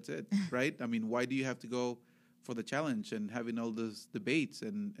fine and that's it, right? I mean, why do you have to go for the challenge and having all those debates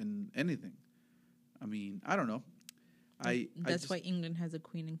and anything? I mean, I don't know. That's why England has a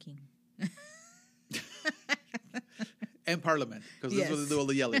queen and king. And parliament, because that's what they do all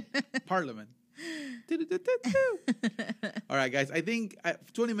the yelling. Parliament. All right, guys. I think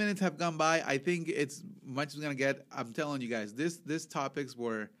 20 minutes have gone by. I think it's much as we're going to get. I'm telling you guys, this topics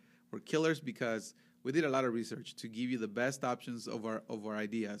were killers, because we did a lot of research to give you the best options of our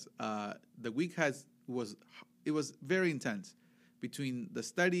ideas. The week was very intense. Between the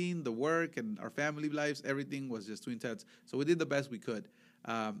studying, the work, and our family lives, everything was just too intense. So we did the best we could.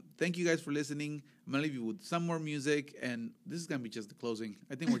 Thank you guys for listening. I'm going to leave you with some more music, and this is going to be just the closing.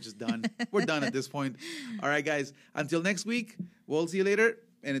 I think we're just done. We're done at this point. All right, guys. Until next week, we'll see you later.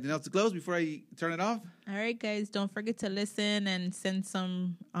 Anything else to close before I turn it off? All right, guys. Don't forget to listen and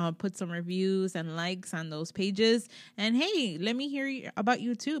put some reviews and likes on those pages. And hey, let me hear about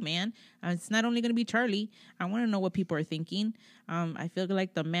you too, man. It's not only going to be Charlie. I want to know what people are thinking. I feel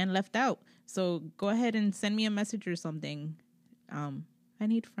like the man left out. So go ahead and send me a message or something. I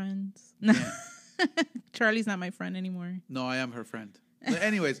need friends. Yeah. Charlie's not my friend anymore. No, I am her friend. But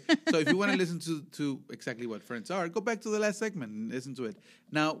anyways, so if you want to listen to exactly what friends are, go back to the last segment and listen to it.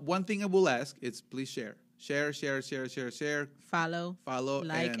 Now, one thing I will ask is please share. Share. Follow,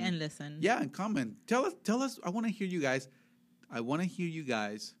 like, and listen. Yeah, and comment. Tell us. I want to hear you guys. I want to hear you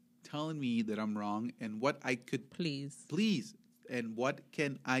guys telling me that I'm wrong and what I could... Please. And what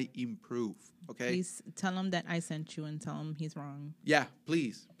can I improve? Okay? Please tell him that I sent you and tell him he's wrong. Yeah,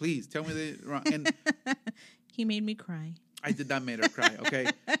 please. Tell me that wrong. And he made me cry. I did not make her cry, okay?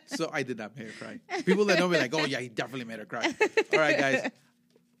 So I did not make her cry. People that know me like, oh, yeah, he definitely made her cry. All right, guys.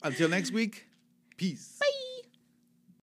 Until next week, peace. Bye.